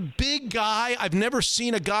 this big guy, I've never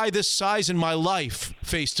seen a guy this size in my life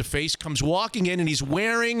face to face, comes walking in, and he's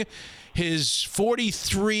wearing his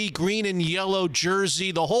 43 green and yellow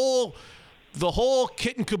jersey, the whole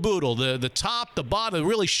kit and caboodle, the top, the bottom, the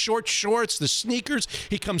really short shorts, the sneakers.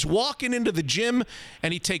 He comes walking into the gym,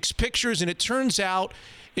 and he takes pictures, and it turns out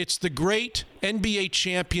it's the great NBA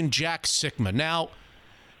champion Jack Sikma. Now,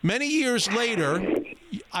 many years later,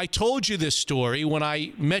 I told you this story when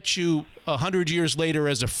I met you 100 years later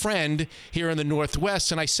as a friend here in the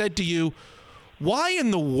Northwest, and I said to you, why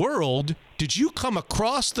in the world did you come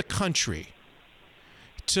across the country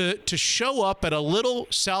to show up at a little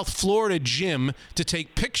South Florida gym to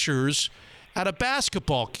take pictures at a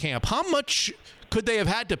basketball camp? How much could they have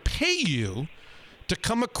had to pay you to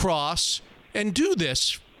come across and do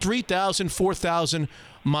this 3,000, 4,000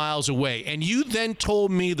 miles away? And you then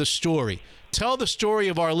told me the story. Tell the story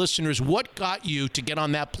of our listeners. What got you to get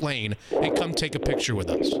on that plane and come take a picture with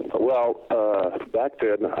us? Well, back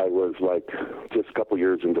then I was just a couple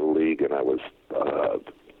years into the league, and I was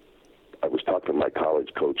talking to my college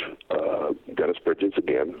coach, Dennis Bridges,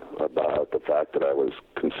 again, about the fact that I was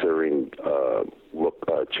considering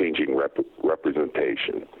changing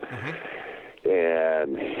represenation. Mm-hmm.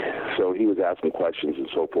 And so he was asking questions and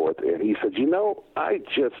so forth, and he said, I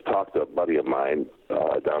just talked to a buddy of mine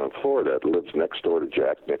down in Florida that lives next door to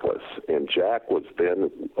Jack Nicklaus, and Jack was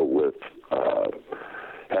then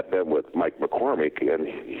had been with Mike McCormick, and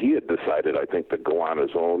he had decided, I think, to go on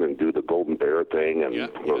his own and do the Golden Bear thing, and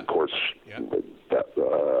of course,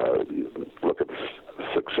 look at the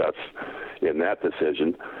success in that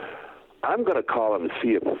decision. I'm going to call him and see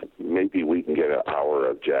if maybe we can get an hour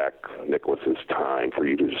of Jack Nicklaus's time for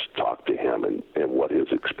you to just talk to him and what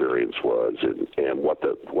his experience was and what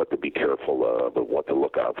to be careful of and what to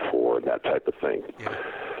look out for and that type of thing. Yeah.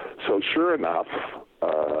 So sure enough,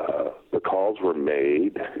 the calls were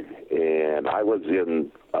made, and I was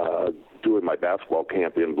in doing my basketball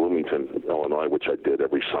camp in Bloomington, Illinois, which I did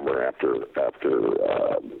every summer after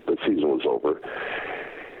the season was over.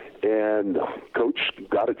 And Coach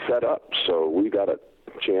got it set up, so we got a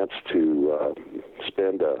chance to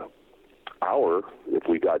spend an hour, if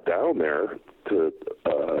we got down there, to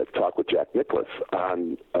talk with Jack Nicklaus.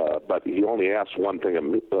 But he only asked one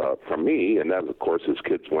thing from me, and that, of course, his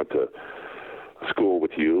kids went to school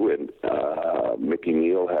with you, and Mickey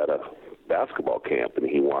Neal had a basketball camp, and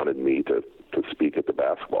he wanted me to speak at the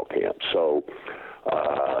basketball camp. So,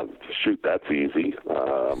 shoot, that's easy.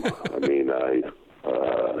 I mean, I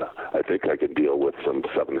think I could deal with some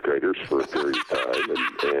seventh graders for a period of time,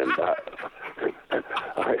 and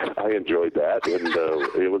I enjoyed that, and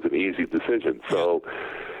it was an easy decision. So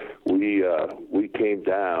we came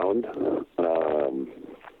down,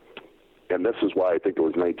 and this is why I think it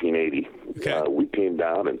was 1980. Okay. We came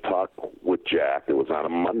down and talked with Jack. It was on a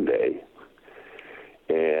Monday,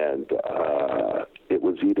 and it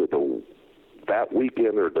was either that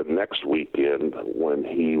weekend or the next weekend when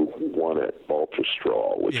he won at Ultra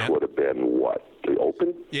Straw, which would have been what, the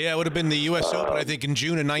Open? Yeah, it would have been the U.S. Open, I think, in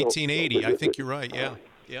June of 1980. I think you're right. Yeah.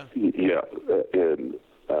 Yeah, and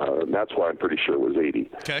that's why I'm pretty sure it was 80.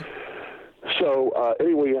 Okay. So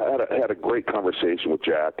anyway, I had a great conversation with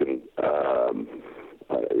Jack and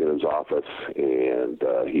in his office, and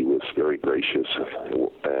he was very gracious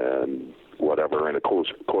and whatever. And of course,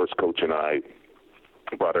 Coach and I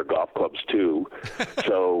brought our golf clubs too.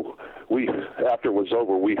 So after it was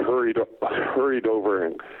over, we hurried over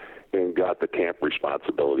and got the camp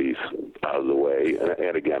responsibilities out of the way.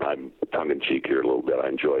 And again, I'm tongue-in-cheek here a little bit. I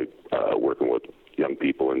enjoy working with young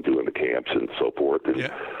people and doing the camps and so forth.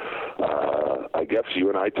 And I guess you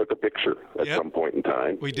and I took a picture at some point in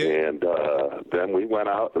time. We did. And then we went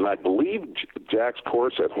out, and I believe Jack's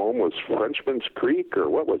course at home was Frenchman's Creek, or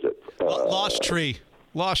what was it?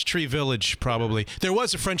 Lost Tree Village, probably. There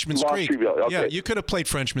was a Frenchman's Lost Creek. Tree Village, okay. Yeah, you could have played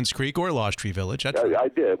Frenchman's Creek or Lost Tree Village. That's I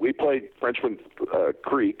did. We played Frenchman's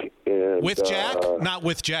Creek. And, with Jack? Not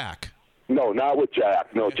with Jack. No, not with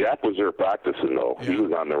Jack. No, Jack was there practicing, though. Yeah. He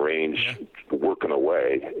was on the range working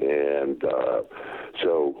away. And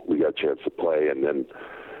so we got a chance to play and then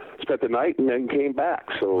spent the night and then came back.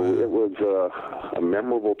 So it was a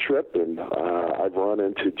memorable trip, and I've run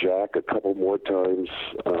into Jack a couple more times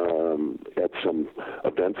at some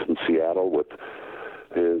events in Seattle with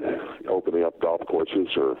his opening up golf courses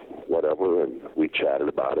or whatever, and we chatted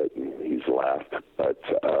about it, and he's laughed. But,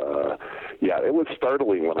 it was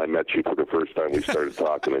startling when I met you for the first time. We started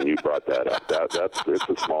talking, and you brought that up. It's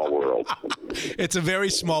a small world. It's a very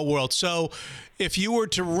small world. So if you were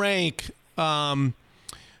to rank the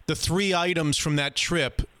three items from that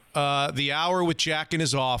trip, the hour with Jack in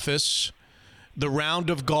his office, the round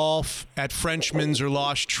of golf at Frenchman's or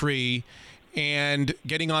Lost Tree, and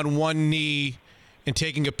getting on one knee and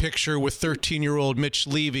taking a picture with 13-year-old Mitch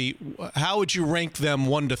Levy, how would you rank them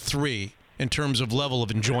 1 to 3 in terms of level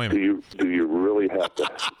of enjoyment? Do you really have to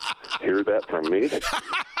hear that from me?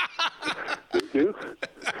 Do you?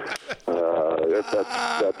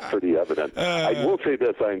 That's pretty evident. I will say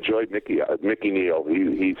this: I enjoyed Mickey Neal.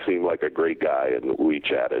 He seemed like a great guy, and we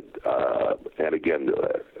chatted. And again,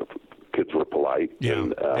 kids were polite.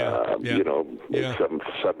 And, some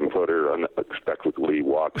 7-footer unexpectedly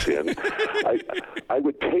walks in. I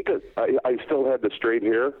would take it. I still had the straight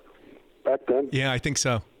hair back then. Yeah, I think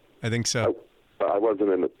so. I wasn't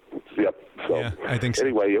in the. Yep. So yeah, I think so.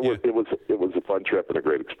 Anyway, it was a fun trip and a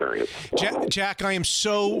great experience. Jack, I am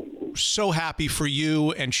so happy for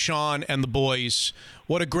you and Sean and the boys.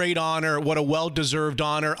 What a great honor. What a well-deserved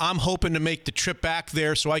honor. I'm hoping to make the trip back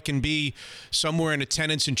there so I can be somewhere in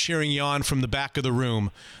attendance and cheering you on from the back of the room.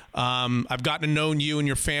 I've gotten to know you and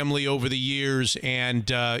your family over the years, and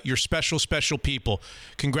you're special, special people.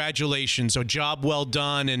 Congratulations. A job well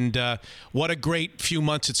done, and what a great few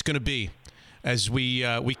months it's going to be as we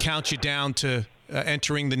count you down to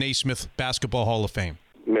entering the Naismith Basketball Hall of Fame.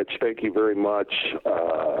 Mitch, thank you very much.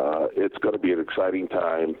 It's going to be an exciting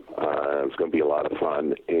time. It's going to be a lot of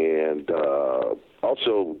fun. And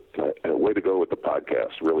also, way to go with the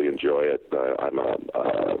podcast. Really enjoy it. I'm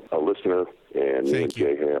a listener, and you and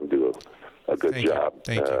J-Ham do a good job.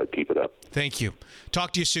 Thank you. Keep it up. Thank you.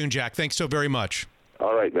 Talk to you soon, Jack. Thanks so very much.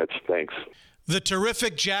 All right, Mitch. Thanks. The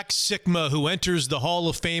terrific Jack Sikma, who enters the Hall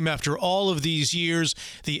of Fame after all of these years,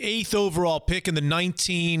 the 8th overall pick in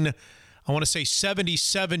the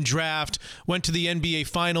 77 draft, went to the NBA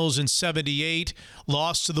Finals in 78,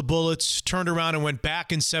 lost to the Bullets, turned around and went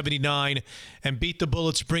back in 79, and beat the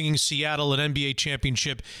Bullets, bringing Seattle an NBA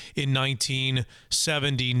championship in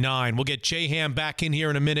 1979. We'll get J-Ham back in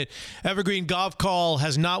here in a minute. Evergreen Golf Call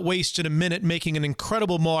has not wasted a minute, making an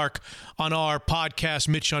incredible mark on our podcast,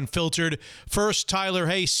 Mitch Unfiltered. First, Tyler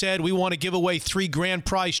Hayes said we want to give away 3 grand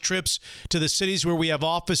prize trips to the cities where we have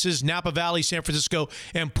offices, Napa Valley, San Francisco,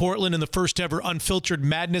 and Portland in the first first ever Unfiltered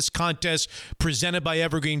Madness contest presented by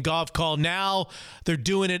Evergreen Golf Call. Now they're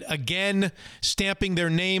doing it again, stamping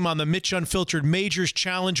their name on the Mitch Unfiltered Majors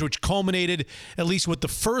Challenge, which culminated at least with the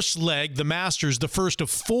first leg, the Masters, the first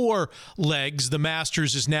of 4 legs. The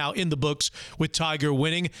Masters is now in the books with Tiger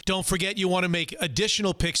winning. Don't forget, you want to make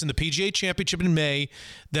additional picks in the PGA Championship in May,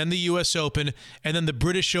 then the U.S. Open, and then the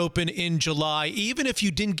British Open in July. Even if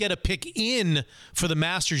you didn't get a pick in for the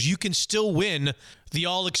Masters, you can still win the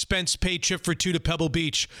all-expense-paid trip for 2 to Pebble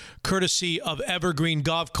Beach, courtesy of Evergreen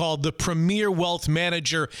Golf Call, the premier wealth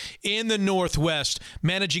manager in the Northwest,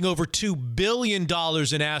 managing over $2 billion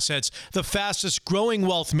in assets, the fastest-growing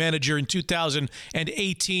wealth manager in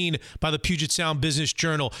 2018 by the Puget Sound Business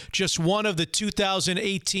Journal, just one of the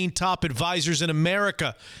 2018 top advisors in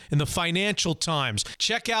America in the Financial Times.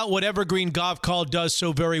 Check out what Evergreen Golf Call does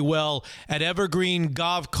so very well at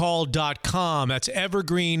evergreengolfcall.com. That's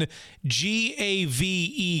Evergreen, GAVEKAL.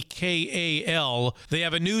 They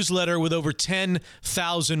have a newsletter with over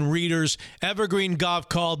 10,000 readers. Evergreen Golf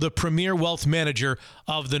Call, the premier wealth manager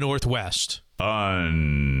of the Northwest.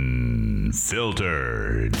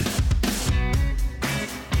 Unfiltered.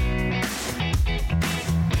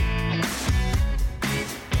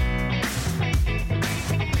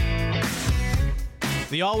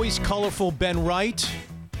 The always colorful Ben Wright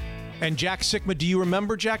and Jack Sikma. Do you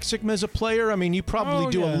remember Jack Sikma as a player? I mean, you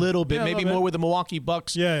probably do a little bit, maybe more with the Milwaukee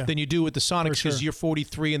Bucks than you do with the Sonics, because you're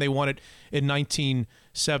 43 and they won it in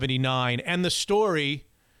 1979. And the story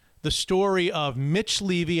of Mitch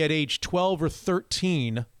Levy at age 12 or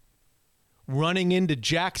 13 running into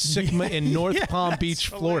Jack Sikma in North Palm Beach,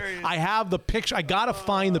 Florida. Hilarious. I have the picture. I got to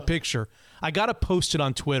find the picture. I got to post it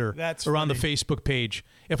on Twitter or on the Facebook page.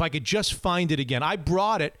 If I could just find it again. I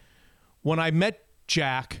brought it when I met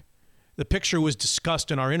Jack. The picture was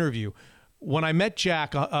discussed in our interview. When I met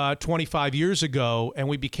Jack 25 years ago and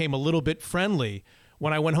we became a little bit friendly,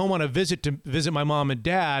 when I went home on a visit to visit my mom and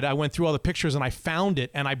dad, I went through all the pictures and I found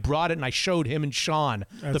it and I brought it and I showed him and Sean.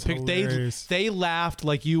 That's hilarious. They laughed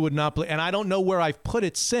like you would not believe. And I don't know where I've put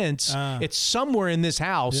it since. It's somewhere in this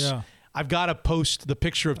house. Yeah. I've got to post the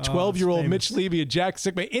picture of 12-year-old Mitch Levy and Jack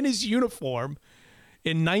Sikma in his uniform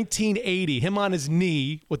in 1980, him on his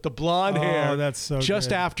knee with the blonde hair. That's so just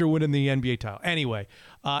good. After winning the NBA title. Anyway,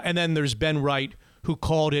 and then there's Ben Wright, who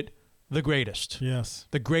called it the greatest. Yes.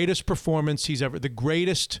 The greatest performance he's ever, the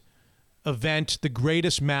greatest event, the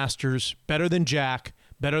greatest Masters, better than Jack,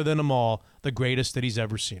 better than them all, the greatest that he's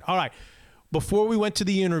ever seen. All right. Before we went to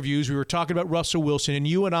the interviews, we were talking about Russell Wilson, and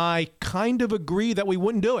you and I kind of agree that we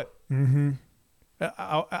wouldn't do it. Mm-hmm.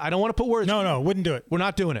 I don't want to put words. No, wouldn't do it. We're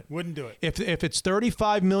not doing it. Wouldn't do it. If it's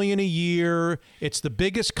 $35 million a year, it's the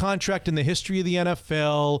biggest contract in the history of the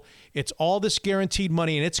NFL. It's all this guaranteed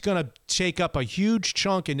money, and it's going to take up a huge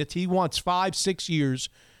chunk. And if he wants 5-6 years,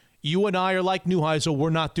 you and I are like Neuheisel.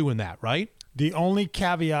 We're not doing that, right? The only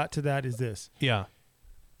caveat to that is this. Yeah.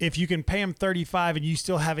 If you can pay him 35 and you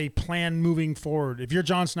still have a plan moving forward, if you're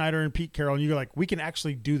John Snyder and Pete Carroll and you're like, we can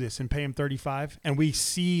actually do this and pay him 35 and we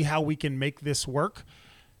see how we can make this work,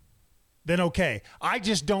 then okay. I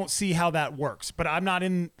just don't see how that works. But I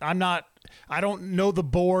don't know the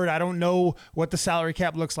board. I don't know what the salary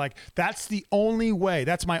cap looks like. That's the only way.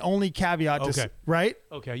 That's my only caveat. Okay. Right?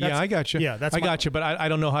 Okay. Yeah, I got you. Yeah, I got you. But I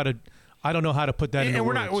don't know how to put that in and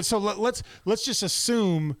we're words. not. So let's just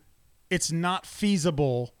assume it's not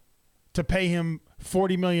feasible to pay him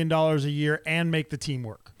 $40 million a year and make the team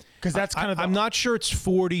work. Because that's kind of I'm not sure it's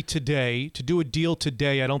 40 today. To do a deal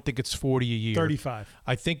today, I don't think it's 40 a year. 35.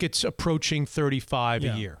 I think it's approaching 35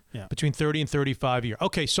 a year. Yeah. Between 30 and 35 a year.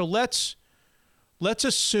 Okay, so let's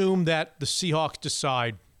assume that the Seahawks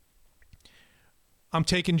decide, I'm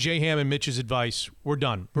taking Jay Ham and Mitch's advice. We're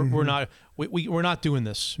done. We're not doing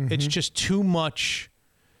this. Mm-hmm. It's just too much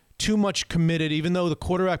committed, even though the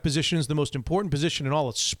quarterback position is the most important position in all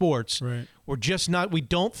of sports. Right. We're just not, we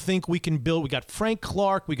don't think we can build. We got Frank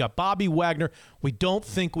Clark, we got Bobby Wagner. We don't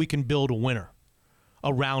think we can build a winner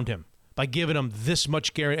around him by giving him this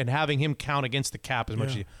much guarantee and having him count against the cap as much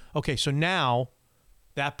as he. Okay, so now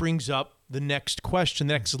that brings up the next question,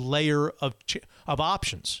 the next layer of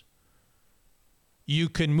options. You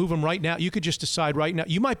can move him right now. You could just decide right now.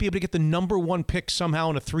 You might be able to get the number 1 pick somehow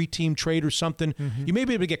in a 3-team trade or something. Mm-hmm. You may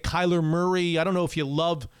be able to get Kyler Murray. I don't know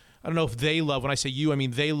if they love. When I say you, I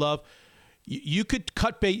mean they love. You could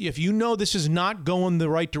cut bait. If you know this is not going the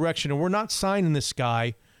right direction and we're not signing this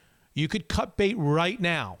guy, you could cut bait right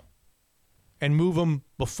now and move him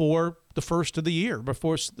before the first of the year,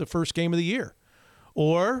 before the first game of the year.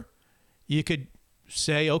 Or you could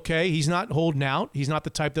say, okay, he's not holding out. He's not the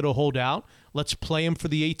type that'll hold out. Let's play him for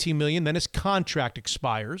the $18 million. Then his contract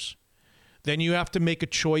expires. then you have to make a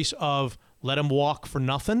choice of let him walk for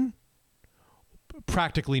nothing,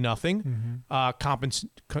 practically nothing,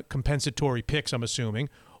 compensatory picks, I'm assuming,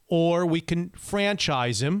 or we can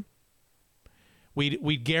franchise him.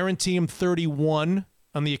 We guarantee him 31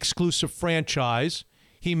 on the exclusive franchise.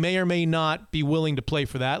 He may or may not be willing to play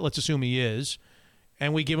for that. Let's assume he is.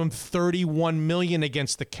 And we give him $31 million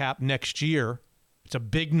against the cap next year. It's a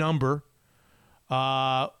big number.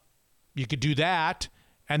 You could do that,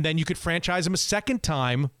 and then you could franchise him a second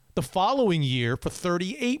time the following year for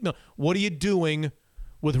 $38 million. What are you doing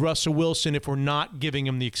with Russell Wilson if we're not giving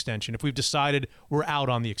him the extension? If we've decided we're out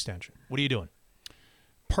on the extension, what are you doing?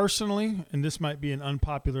 Personally, and this might be an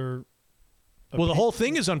unpopular. Well, the whole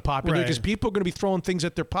thing is unpopular because people are going to be throwing things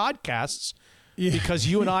at their podcasts because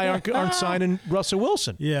you and I aren't signing Russell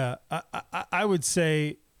Wilson. Yeah, I would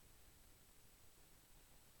say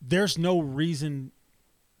there's no reason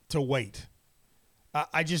to wait.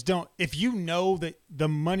 I just don't. If you know that the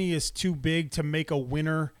money is too big to make a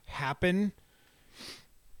winner happen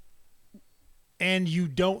and you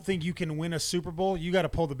don't think you can win a Super Bowl, you got to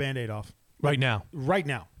pull the Band-Aid off. Right now. Right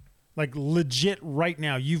now. Like legit right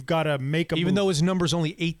now. You've got to make a Even move. though his number's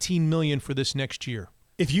only $18 million for this next year.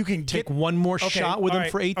 If you can take one more shot with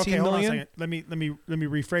him for $18 million. Hold on a second. Let me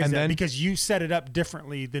rephrase that because you set it up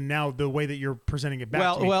differently than now the way that you're presenting it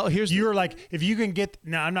back to me. Well, you're like, if you can get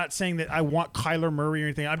now, I'm not saying that I want Kyler Murray or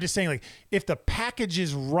anything. I'm just saying like if the package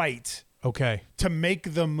is right to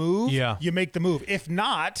make the move, you make the move. If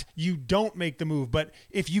not, you don't make the move. But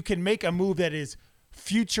if you can make a move that is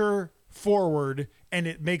future forward and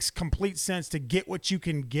it makes complete sense to get what you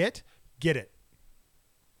can get it.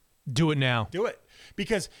 Do it now. Do it.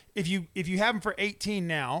 Because if you have him for 18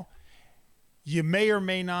 now, you may or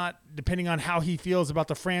may not, depending on how he feels about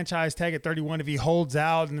the franchise tag at 31, if he holds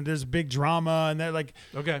out and there's big drama and they're like,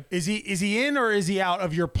 is he in or is he out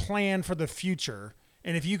of your plan for the future?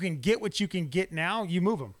 And if you can get what you can get now, you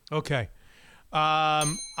move him. Okay.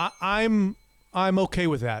 I'm okay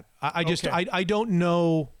with that. I don't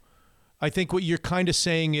know. I think what you're kind of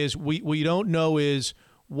saying is we don't know is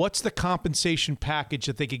what's the compensation package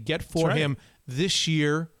that they could get for him this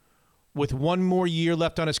year with one more year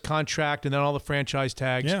left on his contract and then all the franchise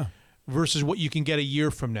tags versus what you can get a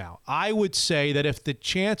year from now. I would say that if the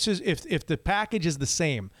chances, if the package is the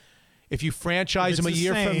same, if you franchise him a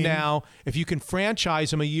year from now, if you can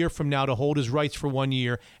franchise him a year from now to hold his rights for 1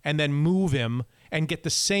 year and then move him and get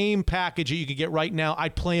the same package that you could get right now,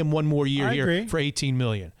 I'd play him one more year here for $18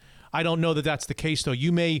 million. I don't know that that's the case, though.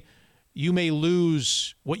 You may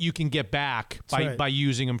lose what you can get back by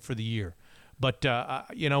using him for the year. But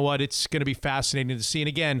you know what? It's going to be fascinating to see. And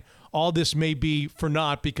again, all this may be for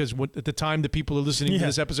naught because at the time the people are listening to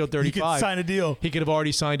this episode 35, he could sign a deal. He could have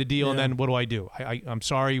already signed a deal, and then what do? I'm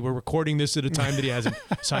sorry, we're recording this at a time that he hasn't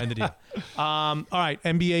signed the deal. All right,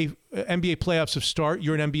 NBA playoffs have start.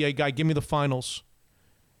 You're an NBA guy. Give me the finals.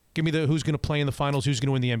 Give me who's going to play in the finals. Who's going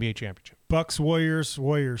to win the NBA championship? Bucks, Warriors.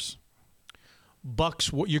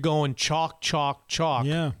 Bucks. You're going chalk.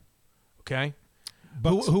 Yeah. Okay.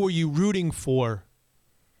 Who are you rooting for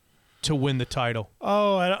to win the title?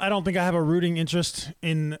 Oh, I don't think I have a rooting interest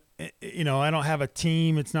in, I don't have a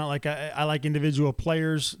team. It's not like I like individual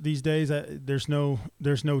players these days. There's no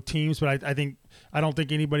teams, but I don't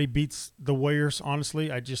think anybody beats the Warriors, honestly.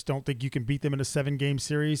 I just don't think you can beat them in a 7-game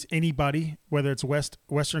series. Anybody, whether it's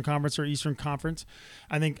Western Conference or Eastern Conference.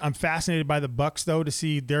 I think I'm fascinated by the Bucks, though, to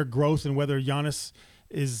see their growth and whether Giannis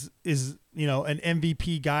is an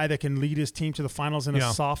MVP guy that can lead his team to the finals in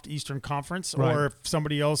a soft Eastern Conference, or if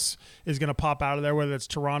somebody else is going to pop out of there, whether it's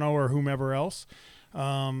Toronto or whomever else.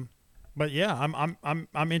 But yeah,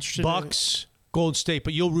 I'm interested. Bucks, Golden State,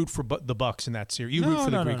 but you'll root for the Bucks in that series. You root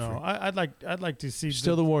for the Greek Freak. I'd like to see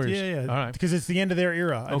still the Warriors. Yeah. All right, because it's the end of their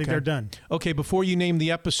era. I think they're done. Okay, before you name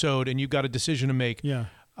the episode and you've got a decision to make,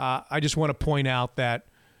 I just want to point out that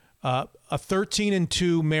a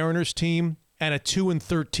 13-2 Mariners team and a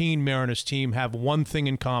 2-13 Mariners team have one thing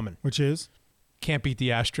in common, which is can't beat the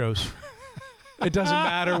Astros. It doesn't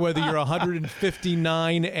matter whether you're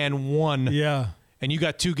 159-1, and you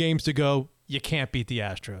got 2 games to go. You can't beat the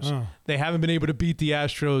Astros. Oh. They haven't been able to beat the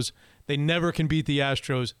Astros. They never can beat the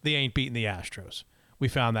Astros. They ain't beating the Astros. We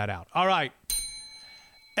found that out. All right.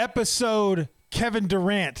 Episode Kevin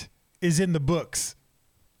Durant is in the books.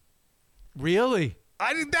 Really?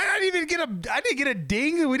 I didn't get a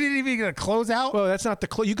ding. We didn't even get a closeout. Well, that's not the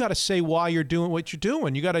close. You got to say why you're doing what you're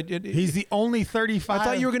doing. You got to. He's the only 35. I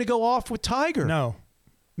thought you were going to go off with Tiger. No.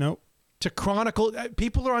 Nope. To chronicle,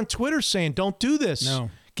 people are on Twitter saying, "Don't do this. No.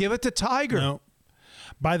 Give it to Tiger." No.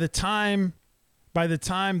 By the time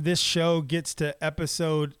this show gets to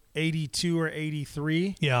episode 82 or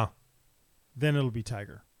 83, then it'll be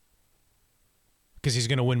Tiger. Because he's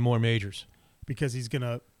going to win more majors. Because he's going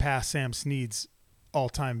to pass Sam Snead's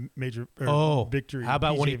all-time major victory. How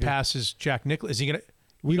about PGA when he passes Jack Nicklaus? Is he going to?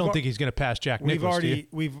 We don't think he's going to pass Jack Nicklaus.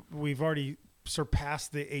 We've already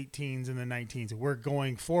surpassed the 18s and the 19s. We're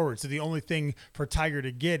going forward. So the only thing for Tiger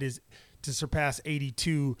to get is to surpass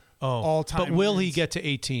 82 all-time. But will wins. he get to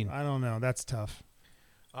 18? I don't know. That's tough.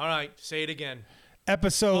 All right, say it again.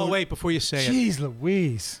 Episode. Oh wait, before you say it. Jeez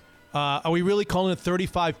Louise. Are we really calling it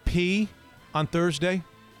 35p on Thursday?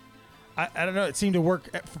 I don't know. It seemed to work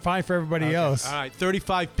fine for everybody else. All right,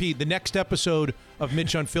 35p. The next episode of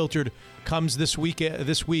Mitch Unfiltered comes this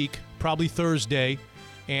week, probably Thursday,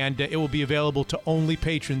 and it will be available to only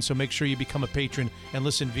patrons, so make sure you become a patron and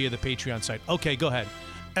listen via the Patreon site. Okay, go ahead.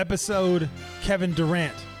 Episode Kevin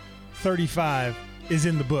Durant 35 is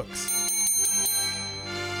in the books.